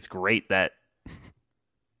 it's great that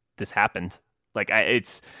this happened. Like, I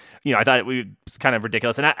thought it was kind of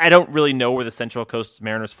ridiculous, and I don't really know where the Central Coast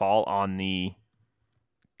Mariners fall on the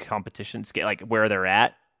competition scale, like where they're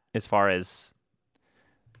at as far as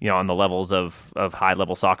on the levels of high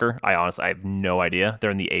level soccer. I have no idea.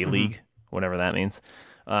 They're in the A League, whatever that means.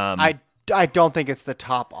 I don't think it's the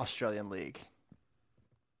top Australian league.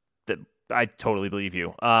 I totally believe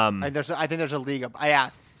you. I think there's a league. I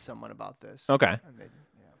asked someone about this. Okay, And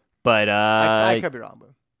but I could be wrong,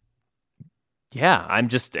 but yeah, I'm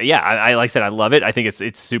just I like I said, I love it. I think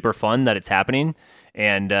it's super fun that it's happening,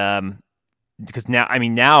 and because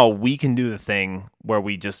now we can do the thing where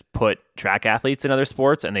we just put track athletes in other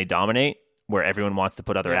sports and they dominate, where everyone wants to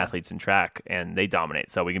put other athletes in track and they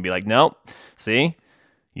dominate. So we can be like, nope, see,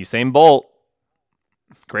 Usain Bolt,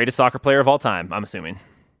 greatest soccer player of all time. I'm assuming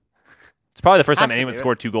it's probably the first time anyone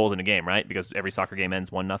scored 2 goals in a game, right? Because every soccer game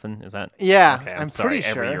ends 1-0. Is that? yeah? Okay, I'm sorry, pretty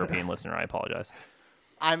sure. every European listener, I apologize.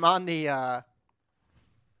 I'm on their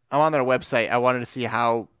website. I wanted to see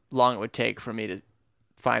how long it would take for me to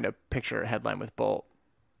find a picture or headline with Bolt.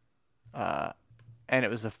 And and it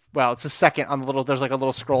was it's the second on the little. There's like a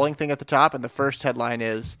little scrolling thing at the top, and the first headline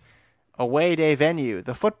is "Away Day Venue,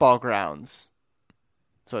 the Football Grounds."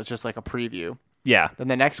 So it's just like a preview. Yeah. Then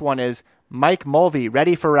the next one is Mike Mulvey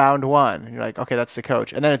ready for round 1. And you're like, okay, that's the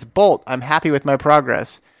coach. And then it's Bolt. I'm happy with my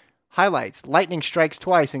progress. Highlights: Lightning strikes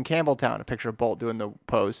twice in Campbelltown. A picture of Bolt doing the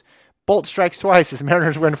pose. Bolt strikes twice as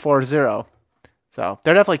Mariners win 4-0. So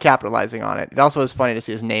they're definitely capitalizing on it. It also is funny to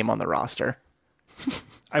see his name on the roster.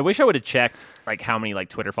 I wish I would have checked like how many like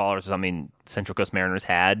Twitter followers or something Central Coast Mariners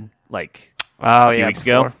had like a few weeks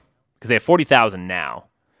ago, because they have 40,000 now,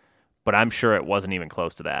 but I'm sure it wasn't even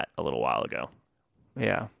close to that a little while ago.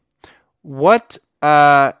 Yeah. What?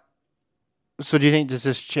 So do you think, does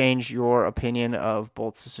this change your opinion of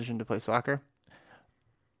Bolt's decision to play soccer?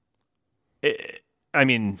 I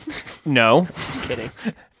mean, no. Just kidding.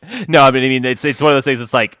 No, I mean, it's one of those things.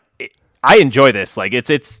 It's like I enjoy this. Like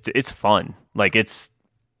it's fun. Like it's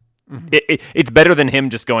better than him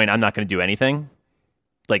just going, I'm not going to do anything.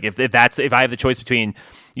 Like if I have the choice between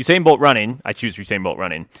Usain Bolt running, I choose Usain Bolt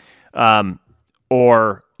running,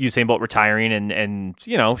 or Usain Bolt retiring and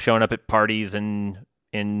showing up at parties and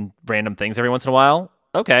in random things every once in a while.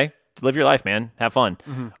 Okay, live your life, man. Have fun.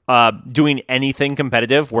 Mm-hmm. Doing anything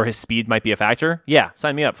competitive where his speed might be a factor. Yeah,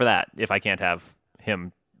 sign me up for that. If I can't have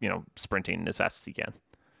him, sprinting as fast as he can.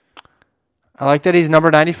 I like that he's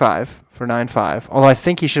number 95 for 9.5. Although I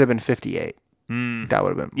think he should have been 58. That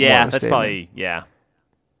would have been more of a that's statement. probably yeah.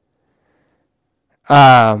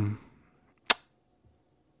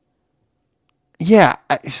 Yeah,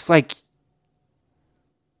 it's like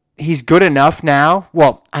he's good enough now.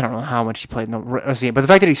 Well, I don't know how much he played in the game, but the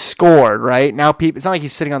fact that he scored, right? Now it's not like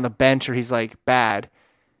he's sitting on the bench or he's like bad.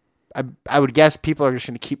 I would guess people are just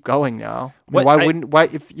going to keep going now. I mean,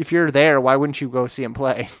 if you're there, why wouldn't you go see him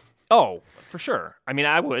play? Oh, for sure. I mean,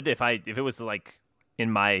 I would if it was like in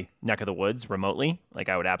my neck of the woods remotely, like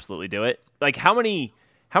I would absolutely do it. Like how many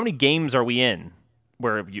games are we in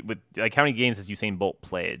where how many games has Usain Bolt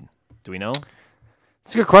played? Do we know?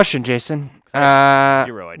 It's a good question, Jason.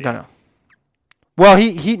 Zero idea. Don't know. Well,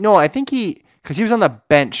 I think because he was on the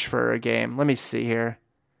bench for a game. Let me see here.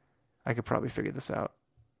 I could probably figure this out.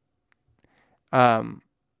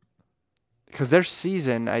 Because their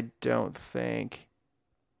season, I don't think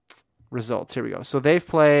results. Here we go. So they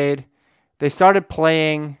started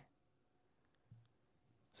playing.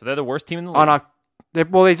 So they're the worst team in the league.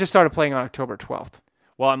 They just started playing on October 12th.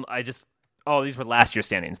 Well, these were last year's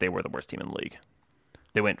standings. They were the worst team in the league.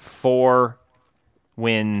 They went 4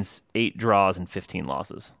 wins, 8 draws, and 15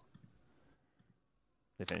 losses.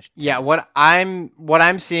 They finished. Yeah, what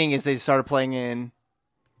I'm seeing is they started playing in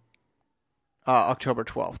October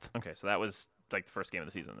 12th. Okay, so that was like the first game of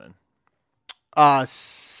the season then.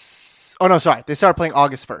 Sorry. They started playing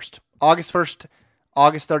August 1st. August 1st,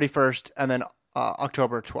 August 31st, and then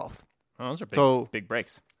October 12th. Oh, those are big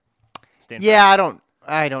breaks. Yeah, I don't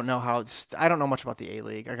know I don't know much about the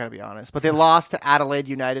A-League, I got to be honest. But they lost to Adelaide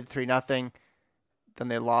United 3-0. Then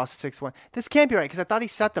they lost 6-1. This can't be right because I thought he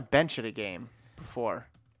sat the bench at a game before.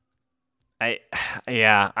 I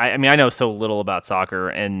mean, I know so little about soccer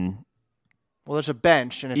and... Well, there's a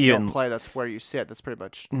bench, and if you don't play, that's where you sit. That's pretty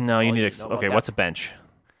much... No, you need to... Okay, what's a bench?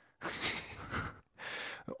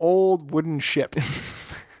 Old wooden ship.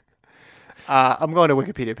 I'm going to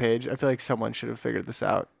Wikipedia page. I feel like someone should have figured this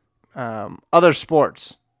out. Other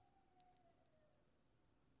sports.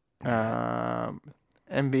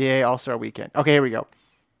 NBA All-Star Weekend. Okay, here we go.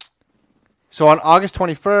 So on August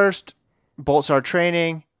 21st, Bolt started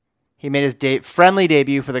training. He made his friendly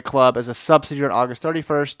debut for the club as a substitute on August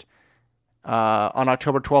 31st. On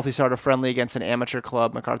October 12th, he started a friendly against an amateur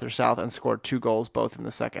club, MacArthur South, and scored 2 goals, both in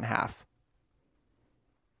the second half.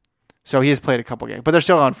 So he has played a couple games, but they're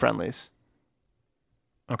still on friendlies.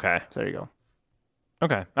 Okay. So there you go.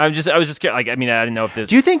 Okay. I was just curious. Like, I mean, I didn't know if this...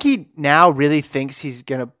 Do you think he now really thinks he's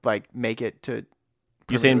going to make it to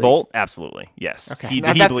Usain Bolt? Absolutely. Yes. Okay. He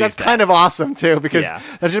that's believes that. Kind of awesome too, because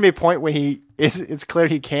there's going to be a point when it's clear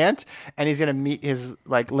he can't, and he's going to meet his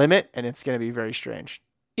limit, and it's going to be very strange.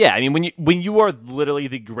 Yeah, I mean, when you are literally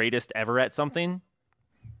the greatest ever at something,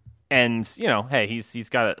 and hey, he's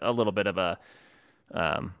got a little bit of a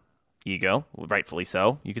ego, rightfully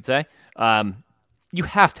so, you could say. You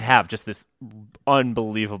have to have just this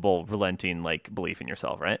unbelievable, relenting belief in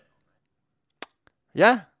yourself, right?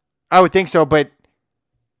 Yeah, I would think so, but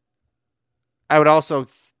I would also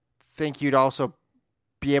think you'd also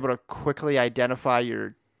be able to quickly identify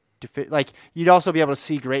your you'd also be able to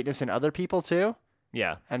see greatness in other people too.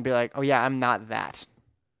 Yeah. And be like, oh yeah, I'm not that.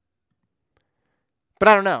 But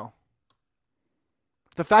I don't know.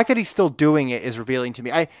 The fact that he's still doing it is revealing to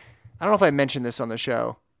me. I don't know if I mentioned this on the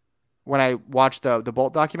show. when I watched the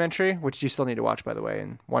Bolt documentary, which you still need to watch, by the way,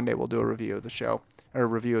 and one day we'll do a review of the show or a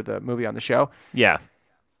review of the movie on the show. Yeah.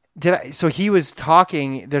 So he was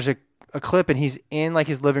talking. There's a clip, and he's in like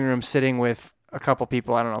his living room, sitting with a couple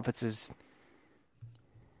people. I don't know if it's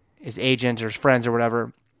his agent or his friends or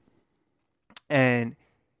whatever. And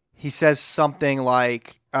he says something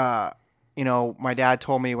like, my dad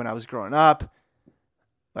told me when I was growing up,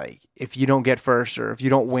 like, if you don't get first or if you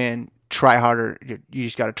don't win, try harder. You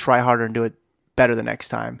just got to try harder and do it better the next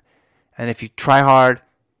time. And if you try hard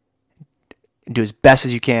and do as best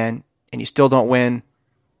as you can and you still don't win,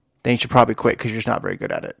 then you should probably quit because you're just not very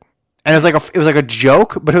good at it. And it was like a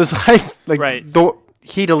joke, but it was like right.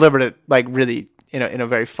 He delivered it like really in a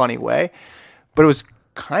very funny way. But it was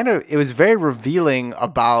very revealing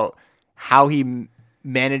about how he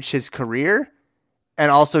managed his career,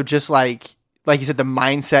 and also just like you said, the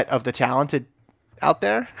mindset of the talented out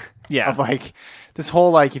there. Yeah. Of like this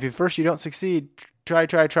whole like, if you don't succeed, try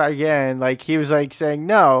again. Like he was like saying,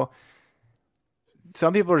 no,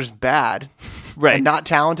 some people are just bad, right, and not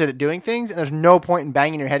talented at doing things, and there's no point in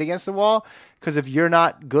banging your head against the wall, because if you're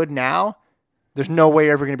not good now, there's no way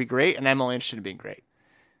you're ever going to be great, and I'm only interested in being great.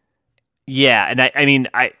 Yeah, and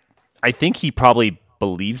I think he probably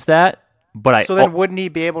believes that, but so then wouldn't he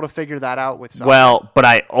be able to figure that out with something? Well, but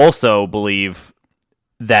I also believe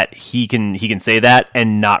that he can say that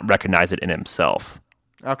and not recognize it in himself.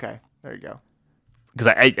 Okay, there you go.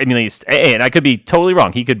 Because I mean, and I could be totally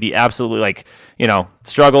wrong. He could be absolutely like,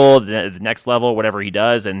 struggle the next level, whatever he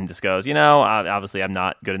does, and just goes, obviously I'm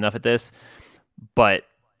not good enough at this. But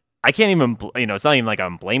I can't even, it's not even like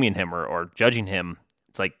I'm blaming him or judging him.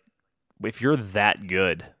 It's like, if you're that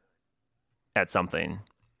good at something,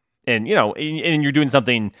 and and you're doing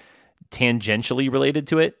something tangentially related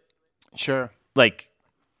to it, sure. Like,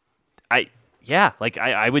 I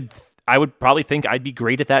would probably think I'd be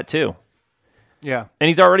great at that too. Yeah. And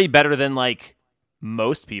he's already better than like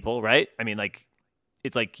most people, right? I mean, like,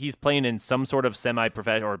 it's like he's playing in some sort of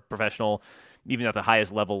semi-professional or professional, even at the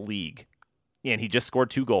highest level league. And he just scored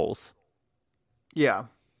 2 goals. Yeah.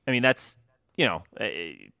 I mean, that's,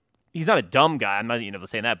 he's not a dumb guy. I'm not,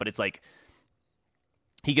 saying that, but it's like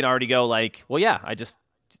he can already go like, well, yeah,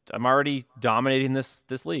 I'm already dominating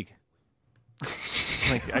this league.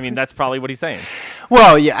 Like, I mean, that's probably what he's saying.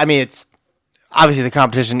 Well, yeah, I mean, it's obviously the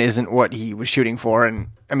competition isn't what he was shooting for, and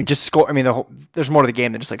I mean, just score. I mean, there's more to the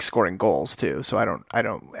game than just like scoring goals too. So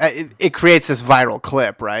it creates this viral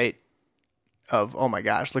clip, right? Of, oh my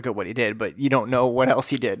gosh, look at what he did, but you don't know what else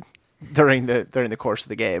he did during the course of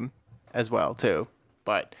the game as well too.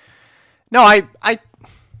 But no, I'd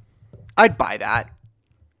buy that.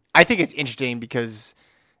 I think it's interesting because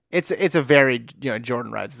it's a very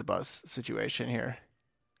Jordan rides the bus situation here.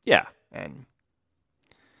 Yeah, and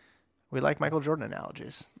we like Michael Jordan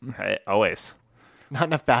analogies. Always. Not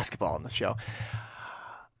enough basketball on the show.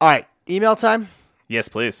 All right, email time. Yes,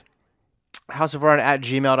 please.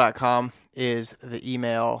 houseofrun@gmail.com is the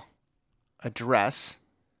email address.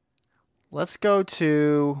 Let's go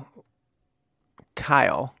to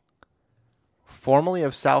Kyle, formerly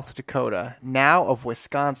of South Dakota, now of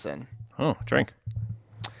Wisconsin. Oh, drink.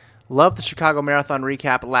 Loved the Chicago Marathon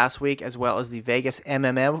recap last week, as well as the Vegas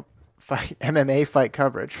MMA fight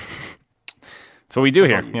coverage. That's what we do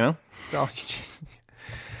here,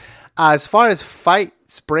 As far as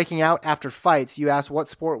fights breaking out after fights, you asked what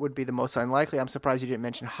sport would be the most unlikely. I'm surprised you didn't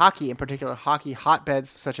mention hockey. In particular, hockey hotbeds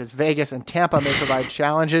such as Vegas and Tampa may provide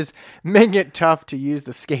challenges, making it tough to use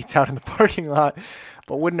the skates out in the parking lot.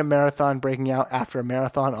 But wouldn't a marathon breaking out after a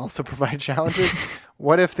marathon also provide challenges?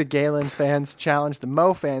 What if the Galen fans challenge the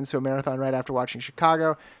Mo fans to a marathon right after watching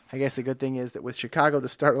Chicago? I guess the good thing is that with Chicago, the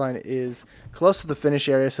start line is close to the finish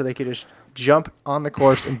area, so they could just jump on the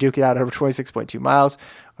course and duke it out over 26.2 miles.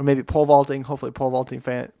 Or maybe pole vaulting. Hopefully pole vaulting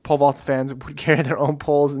fans would carry their own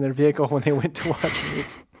poles in their vehicle when they went to watch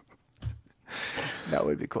meets. That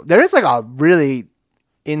would be cool. There is like a really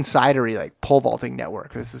insidery like pole vaulting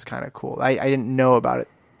network. This is kind of cool. I didn't know about it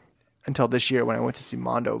until this year when I went to see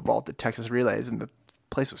Mondo vault the Texas Relays, and the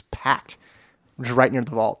place was packed, just right near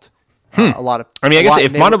the vault. A lot of. I mean, I guess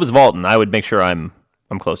if Mondo was vaulting, I would make sure I'm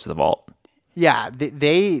close to the vault. Yeah,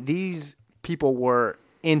 these people were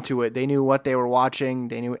into it. They knew what they were watching.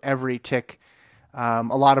 They knew every tick. A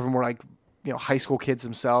lot of them were like high school kids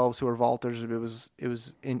themselves who were vaulters. It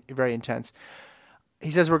was very intense. He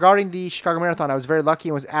says, regarding the Chicago Marathon, I was very lucky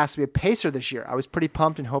and was asked to be a pacer this year. I was pretty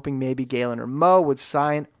pumped and hoping maybe Galen or Mo would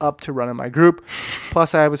sign up to run in my group.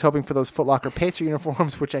 Plus, I was hoping for those Foot Locker pacer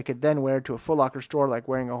uniforms, which I could then wear to a Foot Locker store like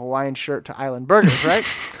wearing a Hawaiian shirt to Island Burgers, right?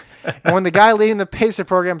 And when the guy leading the pacer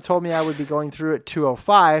program told me I would be going through at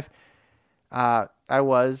 2:05, I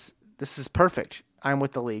was This is perfect. I'm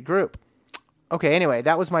with the lead group. Okay, anyway,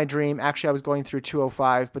 that was my dream. Actually, I was going through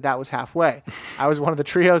 205, but that was halfway. I was one of the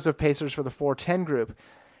trios of Pacers for the 410 group.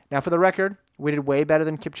 Now, for the record, we did way better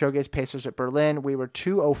than Kipchoge's Pacers at Berlin. We were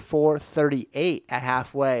 204.38 at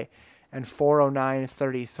halfway and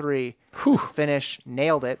 409.33. Finish,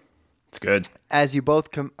 nailed it. It's good. As you both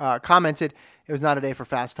commented, it was not a day for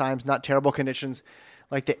fast times, not terrible conditions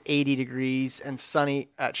like the 80 degrees and sunny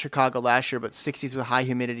at Chicago last year, but 60s with high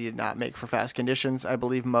humidity did not make for fast conditions. I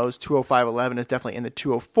believe Mo's 205.11 is definitely in the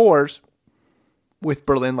 204s with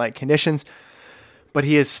Berlin-like conditions, but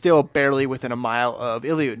he is still barely within a mile of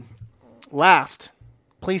Iliud. Last,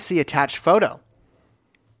 please see attached photo.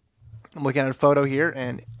 I'm looking at a photo here,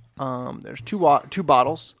 and there's two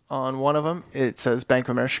bottles. On one of them, it says Bank of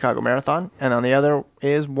America Chicago Marathon, and on the other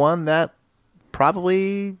is one that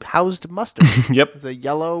probably housed mustard. Yep. It's a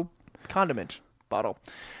yellow condiment bottle.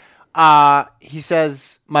 He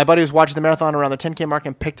says, my buddy was watching the marathon around the 10K mark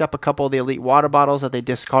and picked up a couple of the elite water bottles that they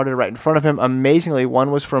discarded right in front of him. Amazingly,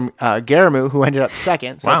 one was from Garamu, who ended up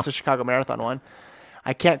second. So That's the Chicago Marathon one.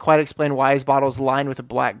 I can't quite explain why his bottle is lined with a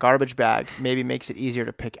black garbage bag. Maybe makes it easier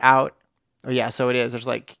to pick out. Oh, yeah, so it is. There's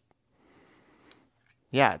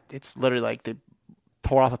it's literally like they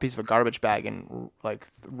tore off a piece of a garbage bag and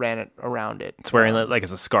ran it around it. It's wearing it like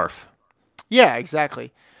as a scarf. Yeah,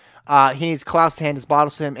 exactly. He needs Klaus to hand his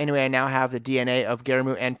bottles to him. Anyway, I now have the DNA of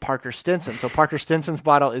Garamu and Parker Stinson. So Parker Stinson's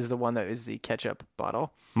bottle is the one that is the ketchup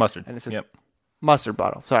bottle. Mustard. And it says mustard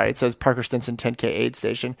bottle. Sorry, it says Parker Stinson 10K aid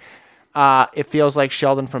station. It feels like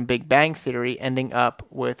Sheldon from Big Bang Theory ending up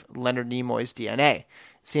with Leonard Nimoy's DNA.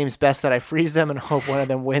 Seems best that I freeze them and hope one of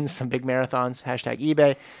them wins some big marathons.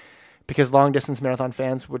 #eBay. Because long-distance marathon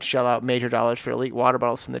fans would shell out major dollars for elite water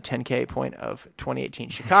bottles from the 10K point of 2018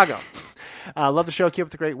 Chicago. Love the show. Keep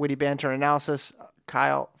up the great witty banter and analysis.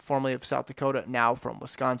 Kyle, formerly of South Dakota, now from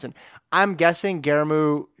Wisconsin. I'm guessing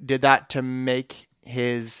Garamu did that to make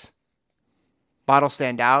his bottle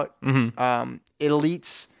stand out. Mm-hmm.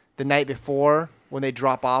 Elites, the night before, when they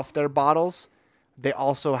drop off their bottles, they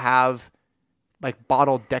also have like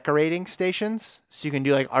bottle decorating stations. So you can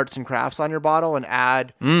do like arts and crafts on your bottle and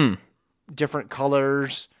add different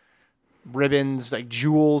colors, ribbons, like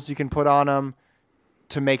jewels you can put on them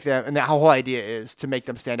to make them. And the whole idea is to make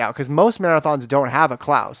them stand out, because most marathons don't have a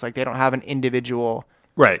Klaus. Like they don't have an individual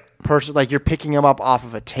person. Like you're picking them up off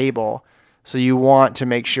of a table. So you want to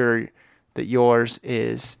make sure that yours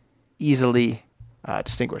is easily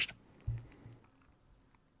distinguished.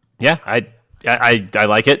 Yeah, I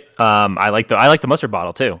like it. I like the mustard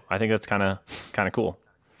bottle too. I think that's kind of cool.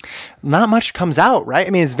 Not much comes out, right? I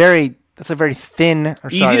mean, that's a very thin,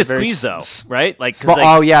 easy to squeeze though, right? Like, small,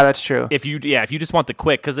 oh yeah, that's true. If you just want the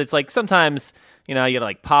quick, because it's like sometimes you gotta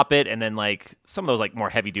like pop it, and then like some of those like more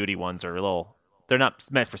heavy duty ones are they're not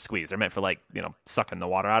meant for squeeze. They're meant for like sucking the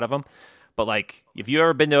water out of them. But like if you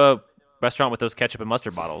ever been to a restaurant with those ketchup and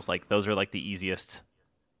mustard bottles, like those are like the easiest.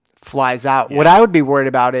 Flies out. Yeah. What I would be worried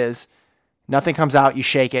about is nothing comes out, you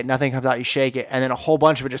shake it. Nothing comes out, you shake it, and then a whole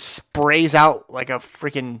bunch of it just sprays out like a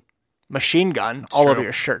freaking machine gun all over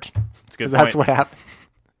your shirt. That's a good point. That's what happens.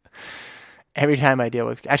 Every time I deal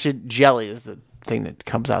with... Actually, jelly is the thing that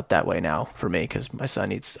comes out that way now for me, because my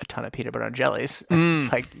son eats a ton of peanut butter and jellies.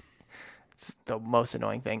 It's the most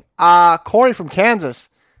annoying thing. Corey from Kansas.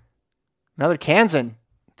 Another Kansan.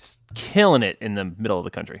 Killing it in the middle of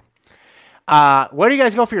the country. Where do you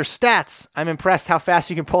guys go for your stats? I'm impressed how fast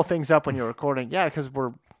you can pull things up when you're recording. Yeah, because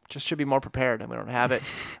we're just should be more prepared, and we don't have it.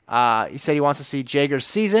 He said he wants to see Jager's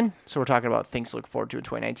season, so we're talking about things to look forward to in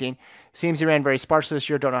 2019. Seems he ran very sparsely this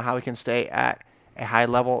year. Don't know how he can stay at a high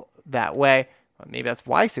level that way. Maybe that's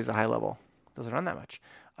why he stays at a high level. Doesn't run that much.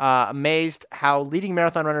 Amazed how leading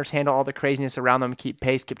marathon runners handle all the craziness around them, keep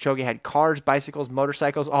pace. Kipchoge had cars, bicycles,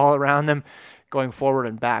 motorcycles all around them, going forward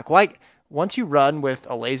and back. Like, once you run with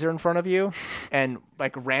a laser in front of you and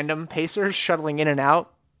like random pacers shuttling in and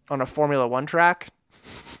out on a Formula One track,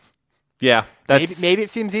 yeah, maybe it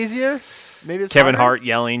seems easier. Maybe it's Kevin harder. Hart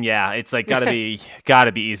yelling. Yeah, it's like gotta be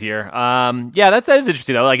easier. Yeah, that is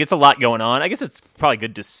interesting though. Like it's a lot going on. I guess it's probably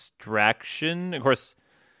good distraction. Of course,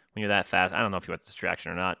 when you're that fast, I don't know if you want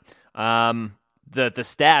distraction or not. The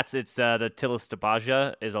stats, it's the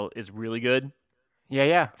Tilastapaja is really good.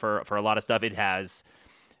 Yeah. For a lot of stuff, it has.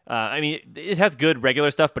 It has good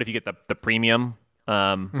regular stuff, but if you get the premium,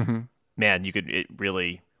 man, it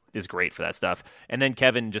really is great for that stuff. And then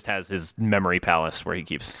Kevin just has his memory palace where he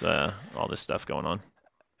keeps all this stuff going on.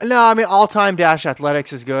 No, I mean, all-time dash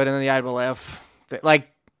athletics is good, and then the IAAF,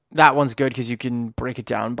 like, that one's good because you can break it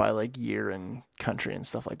down by, like, year and country and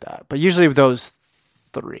stuff like that. But usually with those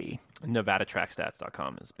three.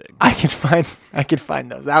 NevadaTrackStats.com is big. I can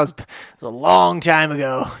find those. That was a long time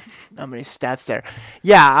ago. How many stats there?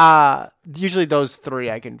 Yeah, usually those three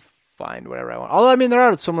I can find whatever I want. Although, I mean, there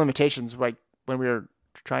are some limitations, like when we were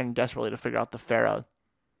trying desperately to figure out the Farah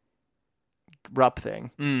Rupp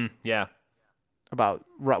thing. Yeah. About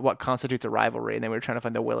what constitutes a rivalry, and then we were trying to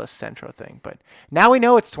find the Willis Centro thing. But now we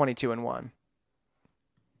know it's 22-1.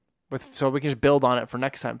 So we can just build on it for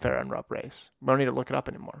next time Farah and Rupp race. We don't need to look it up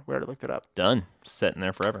anymore. We already looked it up. Done. Sitting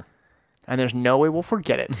there forever. And there's no way we'll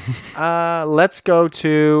forget it. Let's go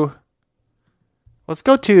to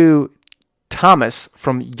Thomas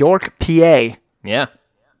from York, PA. Yeah.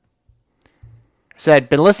 Said,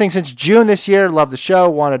 been listening since June this year. Love the show.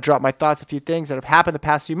 Want to drop my thoughts, a few things that have happened the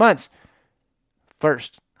past few months.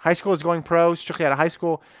 First, high school is going pro, strictly out of high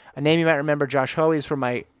school. A name you might remember, Josh Hoey, is from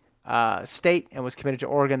my state and was committed to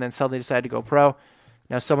Oregon, then suddenly decided to go pro.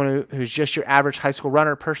 Now, someone who's just your average high school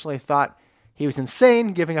runner personally thought he was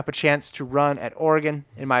insane giving up a chance to run at Oregon.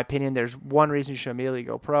 In my opinion, there's one reason you should immediately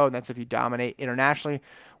go pro, and that's if you dominate internationally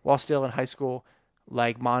while still in high school,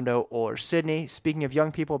 like Mondo or Sydney. Speaking of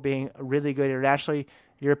young people being really good internationally,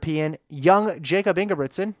 European young Jacob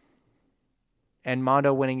Ingebrigtsen and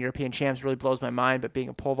Mondo winning European champs really blows my mind, but being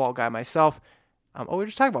a pole vault guy myself, we were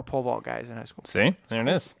just talking about pole vault guys in high school. See? There it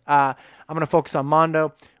is. I'm going to focus on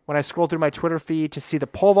Mondo. When I scrolled through my Twitter feed to see the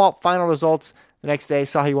pole vault final results, the next day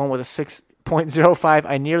saw he won with a 6.05.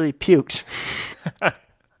 I nearly puked.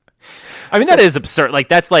 I mean, that is absurd. Like,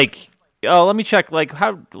 that's like, oh, let me check. Like,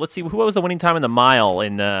 let's see, what was the winning time in the mile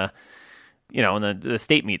in the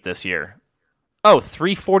state meet this year? Oh,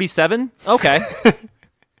 3:47? Okay.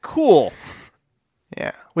 Cool.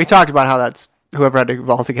 Yeah. We talked about how that's whoever had to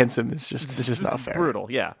vault against him is just not fair. Brutal,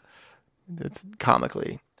 yeah. It's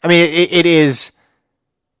comically. I mean, it is.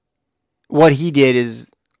 What he did is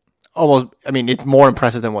almost. I mean, it's more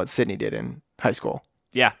impressive than what Sydney did in high school.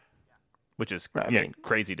 Yeah, which is right,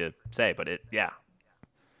 crazy to say, but yeah.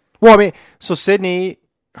 Well, I mean, so Sydney,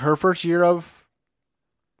 her first year of,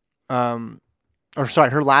 her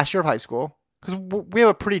last year of high school, because we have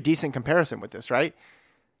a pretty decent comparison with this, right?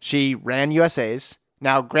 She ran USA's.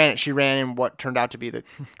 Now, granted, she ran in what turned out to be the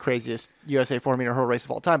craziest USA 400-meter hurdle race of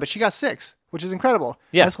all time, but she got 6th, which is incredible.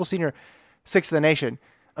 Yeah. High school senior, 6th in the nation.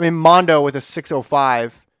 I mean, Mondo with a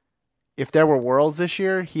 6:05, if there were worlds this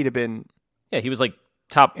year, he'd have been... Yeah, he was like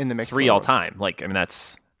top in the mix 3 all time. Like, I mean,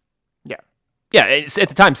 that's... Yeah. Yeah, at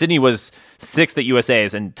the time, Sydney was 6th at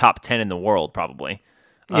USA's and top 10 in the world, probably.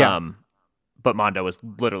 Yeah. But Mondo was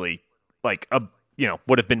literally like,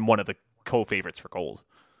 would have been one of the co-favorites for gold.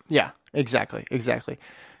 Yeah, exactly. He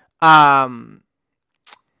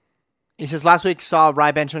says, last week saw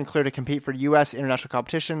Rai Benjamin clear to compete for U.S. international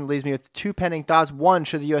competition. Leaves me with 2 pending thoughts. One,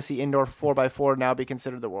 should the USC indoor 4x4 now be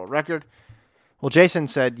considered the world record? Well, Jason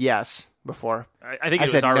said yes before. I think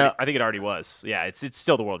it already was. Yeah, it's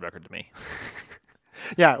still the world record to me.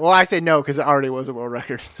 Yeah, well, I say no because it already was a world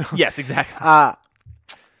record. So. Yes, exactly.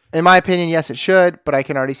 In my opinion, yes, it should, but I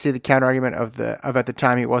can already see the counter-argument of at the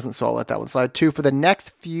time he wasn't, so I'll let that one slide. 2, for the next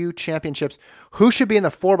few championships, who should be in the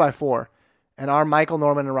 4x4? And are Michael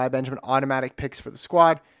Norman and Rai Benjamin automatic picks for the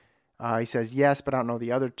squad? He says yes, but I don't know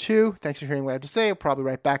the other 2. Thanks for hearing what I have to say. I'll probably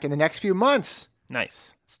write back in the next few months.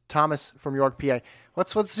 Nice. It's Thomas from York, PA.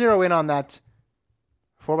 Let's zero in on that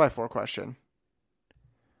 4x4 question.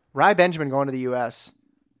 Rai Benjamin going to the U.S.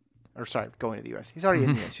 He's already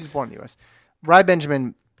in the U.S. He was born in the U.S. Rai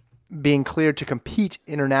Benjamin being cleared to compete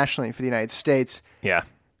internationally for the United States. Yeah.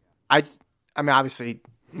 I mean, obviously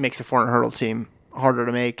makes the 400 hurdle team harder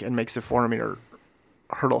to make and makes the 400-meter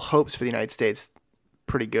hurdle hopes for the United States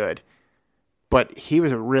pretty good. But he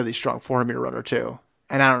was a really strong 400-meter runner too.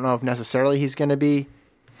 And I don't know if necessarily he's going to be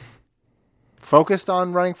focused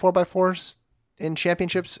on running 4x4s in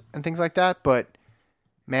championships and things like that. But,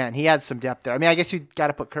 man, he had some depth there. I mean, I guess you got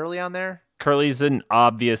to put Curley on there. Curley's an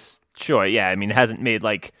obvious choice. Yeah, I mean, it hasn't made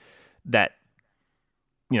like that,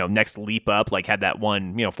 next leap up, like had that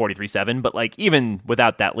one, 43.7, but like even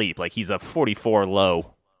without that leap, like he's a 44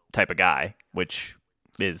 low type of guy, which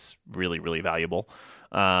is really, really valuable.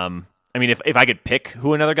 I mean, if I could pick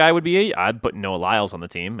who another guy would be, I'd put Noah Lyles on the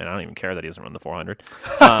team, and I don't even care that he doesn't run the 400.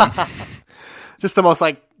 Just the most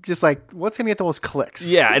what's going to get the most clicks?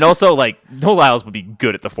 Yeah, and also like Noah Lyles would be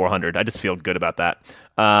good at the 400. I just feel good about that.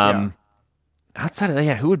 Outside of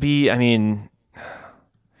that, who would be? I mean,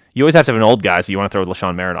 you always have to have an old guy, so you want to throw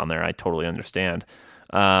LaShawn Merritt on there. I totally understand.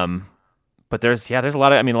 But there's a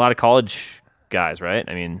lot of college guys, right?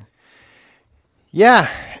 I mean, yeah,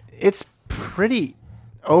 it's pretty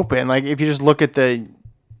open. Like if you just look at the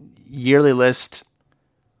yearly list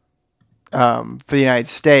for the United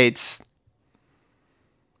States,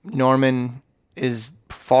 Norman is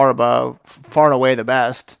far and away the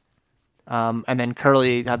best. And then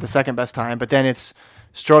Curley had the second best time. But then it's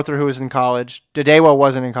Strother, who was in college. Dadewa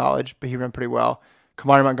wasn't in college, but he ran pretty well.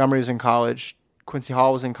 Kamari Montgomery was in college. Quincy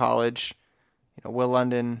Hall was in college. Will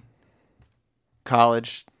London,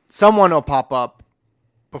 college. Someone will pop up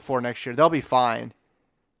before next year. They'll be fine.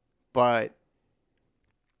 But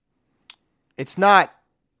it's not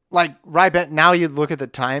like now you look at the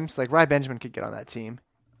times, like Rai Benjamin could get on that team.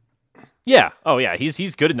 Yeah. Oh, yeah.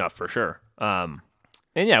 He's good enough for sure. And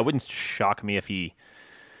yeah, it wouldn't shock me if he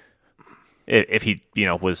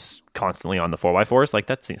was constantly on the 4x4s. Like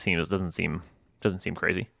that doesn't seem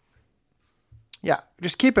crazy. Yeah,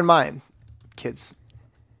 just keep in mind, kids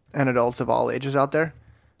and adults of all ages out there,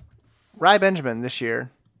 Rai Benjamin this year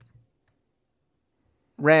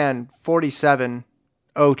ran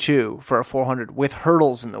 47.02 for a 400 with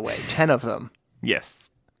hurdles in the way, 10 of them. Yes.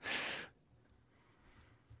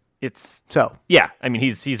 It's so. Yeah, I mean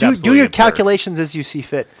he's do absolutely your absurd. calculations as you see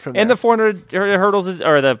fit. From and there. the 400 hurdles the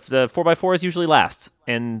 4x4 is usually last,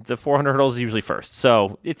 and the 400 hurdles is usually first.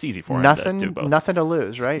 So it's easy for him to do both. Nothing to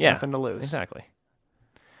lose, right? Yeah, nothing to lose. Exactly.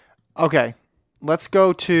 Okay, let's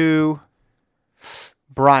go to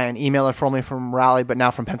Brian, emailer formerly from Raleigh, but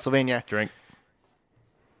now from Pennsylvania. Drink.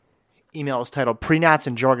 Email is titled Pre-Nats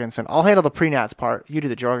and Jorgensen. I'll handle the Pre-Nats part. You do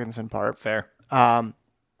the Jorgensen part. Fair.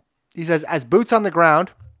 He says, as boots on the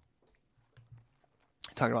ground,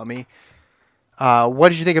 talking about me, what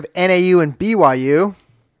did you think of NAU and BYU?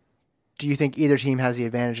 Do you think either team has the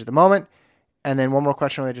advantage at the moment? And then one more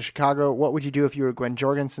question related to Chicago. What would you do if you were Gwen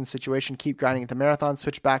Jorgensen's situation? Keep grinding at the marathon,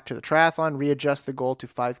 switch back to the triathlon, readjust the goal to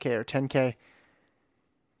 5K or 10K?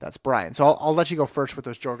 That's Brian. So I'll let you go first with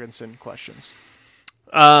those Jorgensen questions.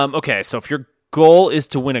 Okay, so if your goal is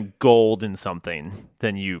to win a gold in something,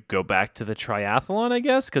 then you go back to the triathlon, I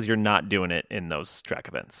guess, because you're not doing it in those track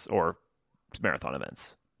events or marathon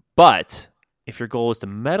events. But if your goal is to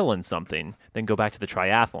medal in something, then go back to the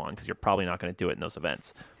triathlon because you're probably not going to do it in those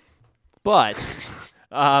events. But,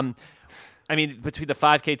 I mean, between the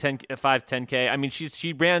 5K, 10K, I mean,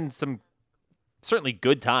 she ran some certainly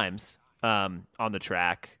good times on the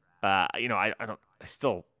track. I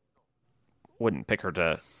still wouldn't pick her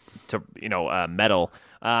to medal.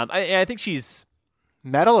 I think she's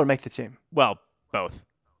medal or make the team. Well, both.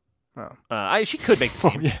 Oh. She could make the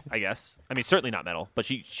team, I guess. I mean, certainly not medal, but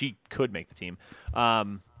she could make the team.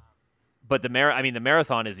 But the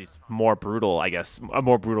marathon is more brutal, I guess, a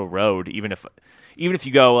more brutal road. Even if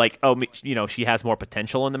you go like, she has more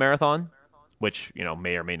potential in the marathon, which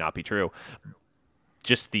may or may not be true.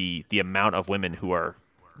 Just the amount of women who are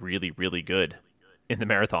really, really good in the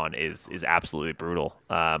marathon is absolutely brutal.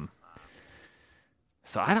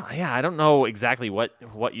 So I don't know exactly what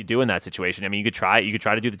you do in that situation. I mean, you could try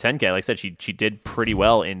to do the 10K. Like I said, she did pretty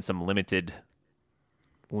well in some limited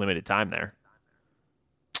time there.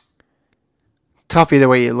 Tough either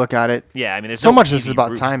way you look at it. Yeah, I mean, there's so no much. This is easy about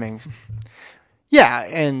route. timing. Yeah,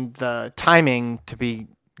 and the timing to be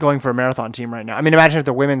going for a marathon team right now. I mean, imagine if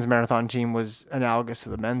the women's marathon team was analogous to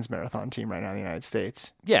the men's marathon team right now in the United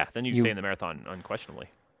States. Yeah, then you'd stay in the marathon unquestionably.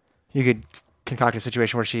 You could concoct a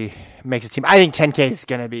situation where she makes a team. I think 10K is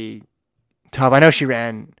going to be tough. I know she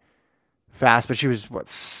ran fast, but she was,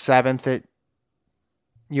 7th at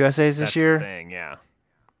USA's this year? The thing, yeah.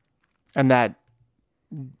 And that,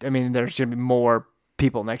 I mean, there's going to be more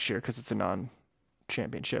people next year because it's a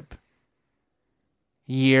non-championship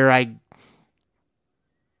year. I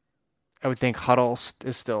would think Huddle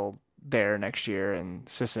is still there next year, and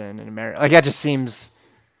Sisson and America. Like, that just seems...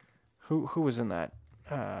 Who was in that?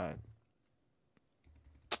 I'm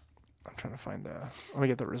trying to find let me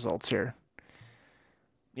get the results here.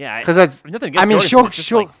 Yeah, because that's nothing. I mean, Jorgensen.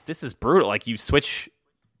 she'll like, this is brutal. Like you switch,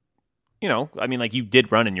 I mean, like you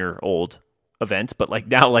did run in your old event, but like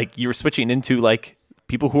now, like you're switching into like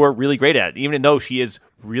people who are really great at it. Even though she is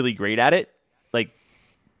really great at it, like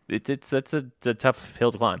that's a tough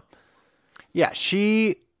hill to climb. Yeah,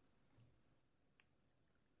 she'll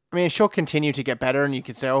continue to get better, and you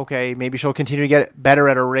could say, okay, maybe she'll continue to get better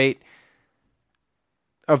at a rate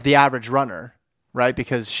of the average runner, right?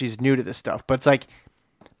 Because she's new to this stuff. But it's like,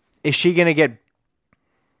 is she going to get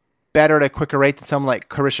better at a quicker rate than someone like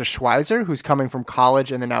Carissa Schweizer, who's coming from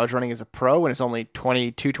college and then now is running as a pro and is only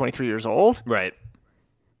 22, 23 years old? Right.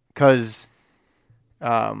 Because,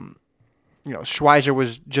 Schweizer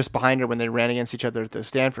was just behind her when they ran against each other at the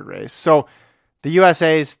Stanford race. So the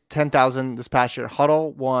USA's 10,000 this past year,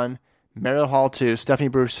 Huddle 1, Mariel Hall 2, Stephanie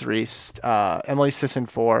Bruce 3, Emily Sisson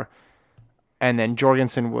 4, and then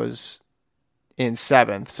Jorgensen was in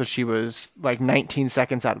 7th. So she was like 19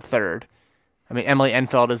 seconds out of 3rd. I mean, Emily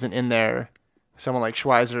Enfeld isn't in there. someone like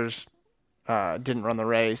Schweizer's didn't run the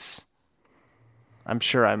race. I'm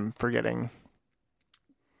sure I'm forgetting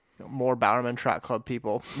more Bowerman Track Club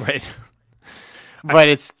people. Right. But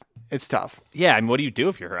it's tough. Yeah, I mean, what do you do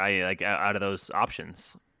if you're out of those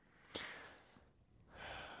options?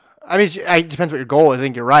 I mean, it depends what your goal is. I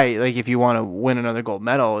think you're right. Like, if you want to win another gold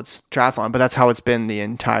medal, it's triathlon. But that's how it's been the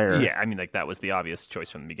entire Yeah, I mean, like, that was the obvious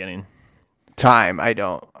choice from the beginning. time.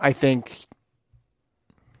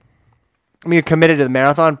 You're committed to the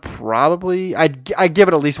marathon. Probably, I'd give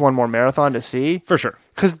it at least one more marathon to see For sure.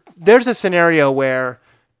 because there's a scenario where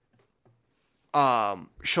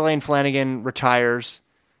Shalane Flanagan retires,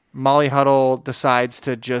 Molly Huddle decides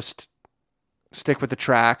to just stick with the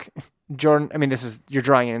track. Jordan, I mean, you're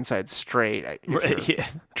drawing an inside straight. If you're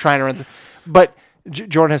trying to run, but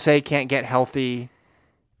Jordan Hasay can't get healthy.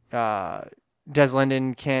 Des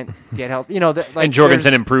Linden can't get healthy. And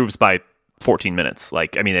Jorgensen improves by 14 minutes.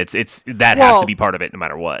 Like, I mean, it's that has to be part of it no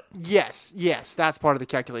matter what. Yes, that's part of the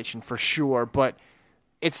calculation for sure. But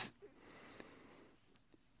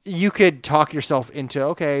you could talk yourself into,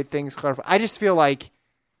 okay, things clarify. I just feel like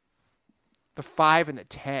the 5 and the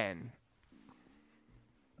 10,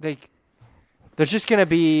 there's just going to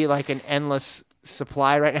be like an endless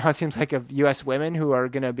supply right now. It seems like of U.S. women who are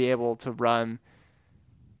going to be able to run,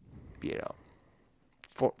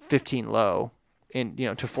 15 low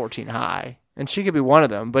to 14 high, and she could be one of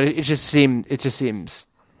them. But it just seems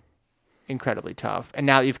incredibly tough. And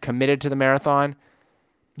now that you've committed to the marathon,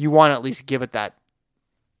 you want to at least give it that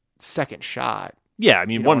second shot. Yeah, I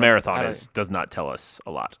mean, one marathon does not tell us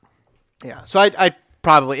a lot. Yeah, so I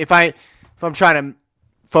probably if I'm trying to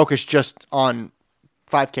focus just on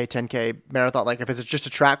 5K, 10K marathon, like if it's just a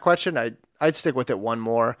track question, I'd stick with it one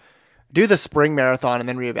more. Do the spring marathon and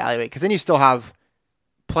then reevaluate, because then you still have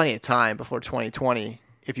plenty of time before 2020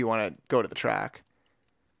 if you want to go to the track.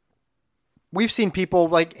 We've seen people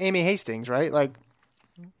like Amy Hastings, right?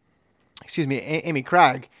 Amy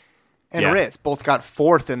Cragg and Ritz both got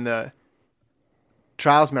 4th in the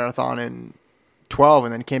trials marathon in 12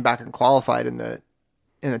 and then came back and qualified in the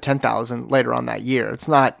 10,000 later on that year. It's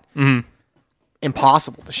not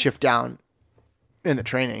impossible to shift down in the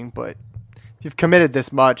training, but if you've committed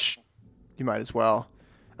this much, you might as well.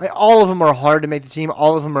 I mean, all of them are hard to make the team.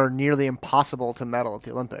 All of them are nearly impossible to medal at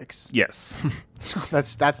the Olympics. Yes.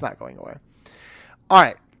 That's not going away. All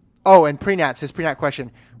right. Oh, and his pre-nat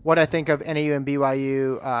question. What I think of NAU and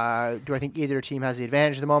BYU, do I think either team has the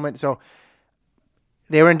advantage at the moment? So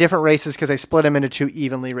they were in different races because they split them into 2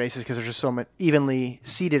 evenly races because there's just so many evenly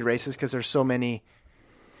seeded races because there's so many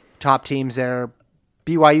top teams there.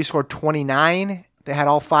 BYU scored 29. They had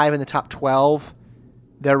all 5 in the top 12.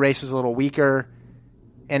 Their race was a little weaker.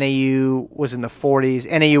 NAU was in the 40s.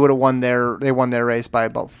 NAU would have won their race by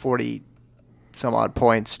about 40 some odd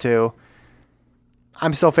points too.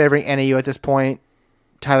 I'm still favoring NAU at this point.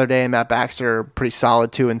 Tyler Day and Matt Baxter are pretty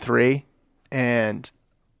solid 2 and 3, and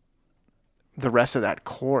the rest of that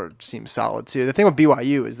core seems solid too. The thing with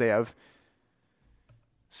BYU is they have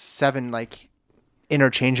 7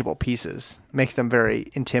 interchangeable pieces. Makes them very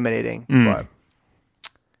intimidating. But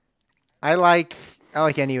I like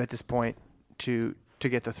NAU at this point to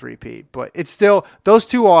get the 3-peat. But it's still, those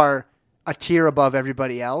 2 are a tier above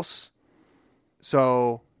everybody else.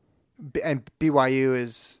 So, and BYU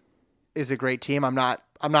is a great team. I'm not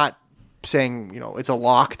saying, it's a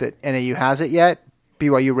lock that NAU has it yet.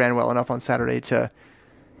 BYU ran well enough on Saturday to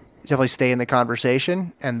definitely stay in the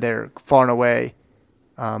conversation, and they're far and away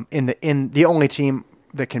in the only team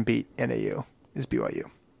that can beat NAU is BYU.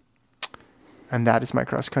 And that is my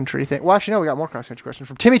cross country thing. Well, actually, no, we got more cross country questions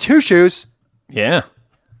from Timmy Two Shoes. Yeah.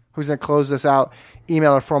 Who's going to close this out?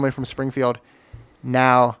 Emailer formerly from Springfield,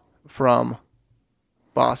 now from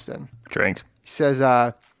Boston. Drink. He says,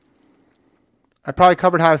 I probably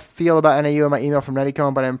covered how I feel about NAU in my email from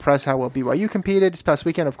Nettycombe, but I'm impressed how well BYU competed this past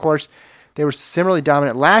weekend. Of course, they were similarly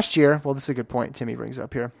dominant last year. Well, this is a good point Timmy brings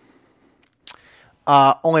up here.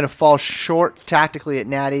 Only to fall short tactically at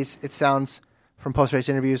Natty's. It sounds from post-race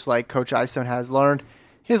interviews like Coach Eystone has learned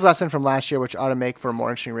his lesson from last year, which ought to make for a more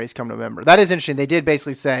interesting race come November. That is interesting. They did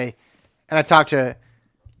basically say, and I talked to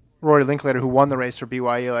Rory Linklater, who won the race for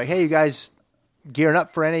BYU, like, hey, you guys gearing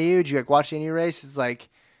up for NAU? Did you watch the NAU race? It's like,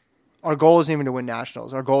 our goal isn't even to win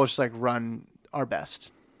nationals. Our goal is just run our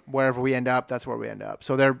best. Wherever we end up, that's where we end up.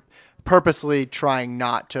 So they're purposely trying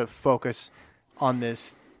not to focus on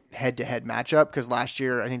this head-to-head matchup, because last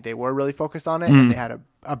year I think they were really focused on it, and they had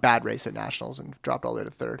a bad race at nationals and dropped all the way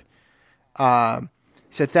to 3rd.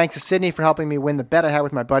 He said, thanks to Sydney for helping me win the bet I had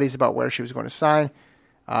with my buddies about where she was going to sign.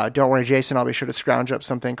 Don't worry, Jason, I'll be sure to scrounge up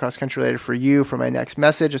something cross-country related for you for my next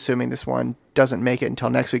message, assuming this one doesn't make it until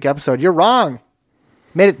next week's episode. You're wrong.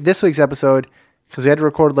 Made it this week's episode because we had to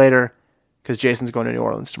record later because Jason's going to New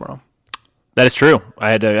Orleans tomorrow. That is true.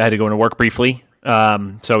 I had to go into work briefly.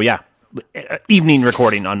 So yeah, evening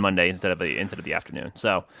recording on Monday instead of the afternoon.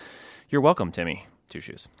 So you're welcome, Timmy Two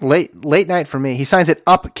Shoes. Late night for me. He signs it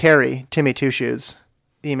up Carey, Timmy Two Shoes,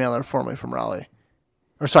 emailer formerly from Raleigh.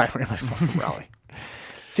 Or sorry, formerly from Raleigh.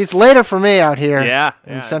 See, it's later for me out here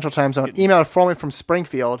in Central Time Zone. Emailer formerly from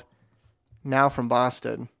Springfield, now from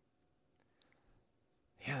Boston.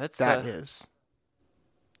 Yeah, that is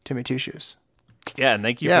Timmy Two Shoes. Yeah, and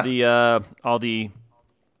thank you for the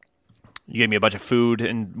you gave me a bunch of food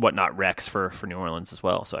and whatnot recs for New Orleans as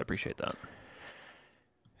well, so I appreciate that.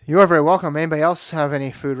 You are very welcome. Anybody else have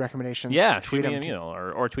any food recommendations? Yeah, tweet me an email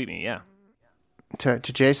or tweet me, to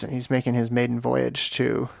Jason. He's making his maiden voyage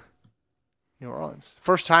to New Orleans.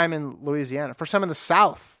 First time in Louisiana. First time in the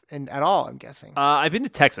South at all, I'm guessing. I've been to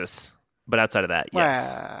Texas, but outside of that,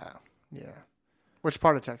 yes. Yeah. Which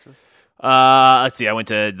part of Texas? Let's see. I went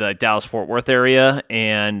to the Dallas-Fort Worth area,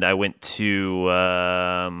 and I went to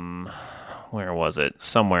where was it?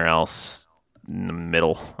 Somewhere else in the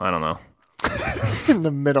middle. I don't know. In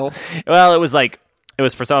the middle. Well, it was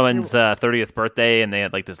for someone's 30th birthday, and they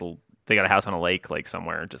had they got a house on a lake, like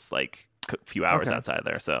somewhere, just like a few hours outside of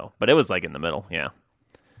there. So, but it was like in the middle. Yeah.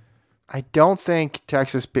 I don't think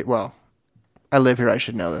Texas. Well, I live here. I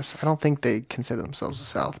should know this. I don't think they consider themselves the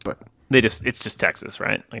South, but. It's just Texas,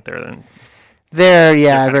 right? Like they're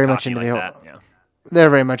very much into like the whole. that, yeah. They're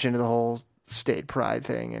very much into the whole state pride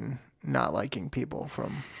thing and not liking people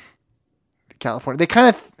from California. They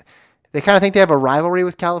kind of think they have a rivalry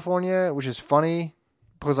with California, which is funny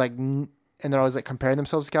because and they're always like comparing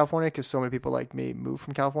themselves to California because so many people like me moved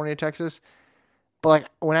from California to Texas. But like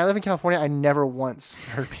when I live in California, I never once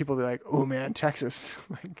heard people be like, "Oh man, Texas!"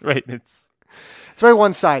 Right? It's very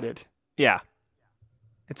one-sided. Yeah.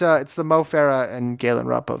 It's the Mo Farah and Galen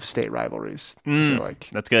Rupp of state rivalries. I feel like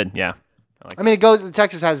that's good. Yeah, I mean,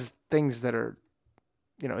 Texas has things that are,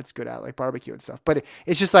 it's good at like barbecue and stuff, but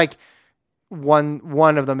it's just like one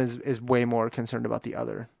of them is way more concerned about the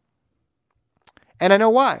other, and I know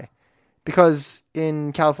why, because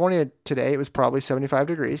in California today it was probably 75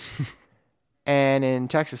 degrees, and in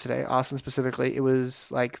Texas today, Austin specifically, it was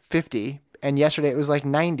like 50, and yesterday it was like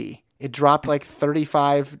 90. It dropped like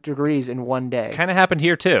 35 degrees in one day. Kind of happened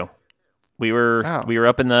here too. We were up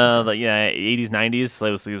in the 80s,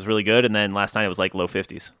 90s. It was really good, and then last night it was like low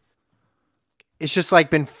 50s. It's just like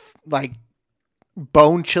been like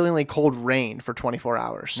bone-chillingly cold rain for 24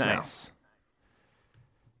 hours. Nice.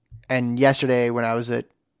 Now. And yesterday when I was at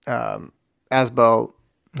Asbo,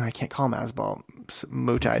 I can't call him Asbo,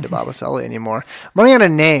 Mutai Debaba Sully anymore. I'm running out of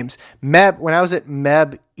names. Meb. When I was at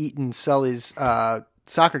Meb Eaton Sully's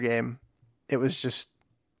soccer game, it was just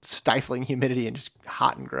stifling humidity and just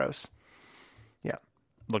hot and gross. Yeah.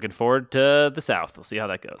 Looking forward to the South. We'll see how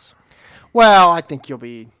that goes. Well, I think you'll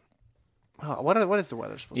be. Oh, what is the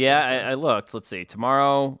weather supposed to be? Yeah, I looked. Let's see.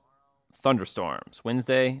 Tomorrow, thunderstorms.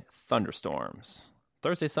 Wednesday, thunderstorms.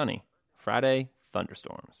 Thursday, sunny. Friday,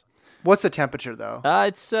 thunderstorms. What's the temperature though?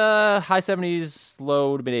 It's high 70s,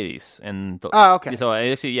 low to mid 80s, and okay. So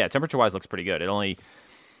actually, yeah, temperature wise looks pretty good. It only.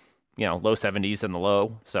 Low 70s in the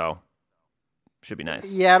low, so should be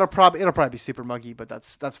nice. Yeah, it'll probably be super muggy, but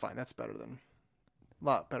that's fine. That's a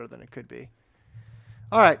lot better than it could be.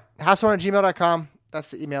 All right, househorn@gmail.com. That's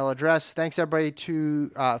the email address. Thanks everybody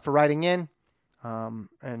for writing in,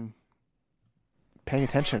 and paying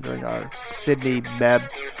attention during our Sydney Meb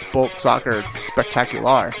Bolt Soccer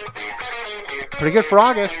Spectacular. Pretty good for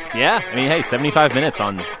August. Yeah, I mean, hey, 75 minutes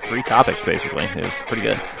on 3 topics basically is pretty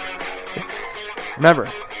good. Remember.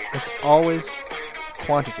 It's always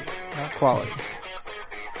quantity, not quality.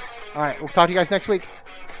 All right, we'll talk to you guys next week.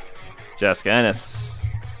 Jessica Ennis,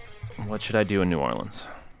 what should I do in New Orleans?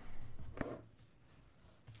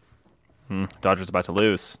 Dodgers about to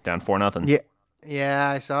lose, down 4-0. Yeah,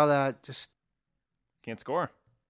 I saw that. Just can't score.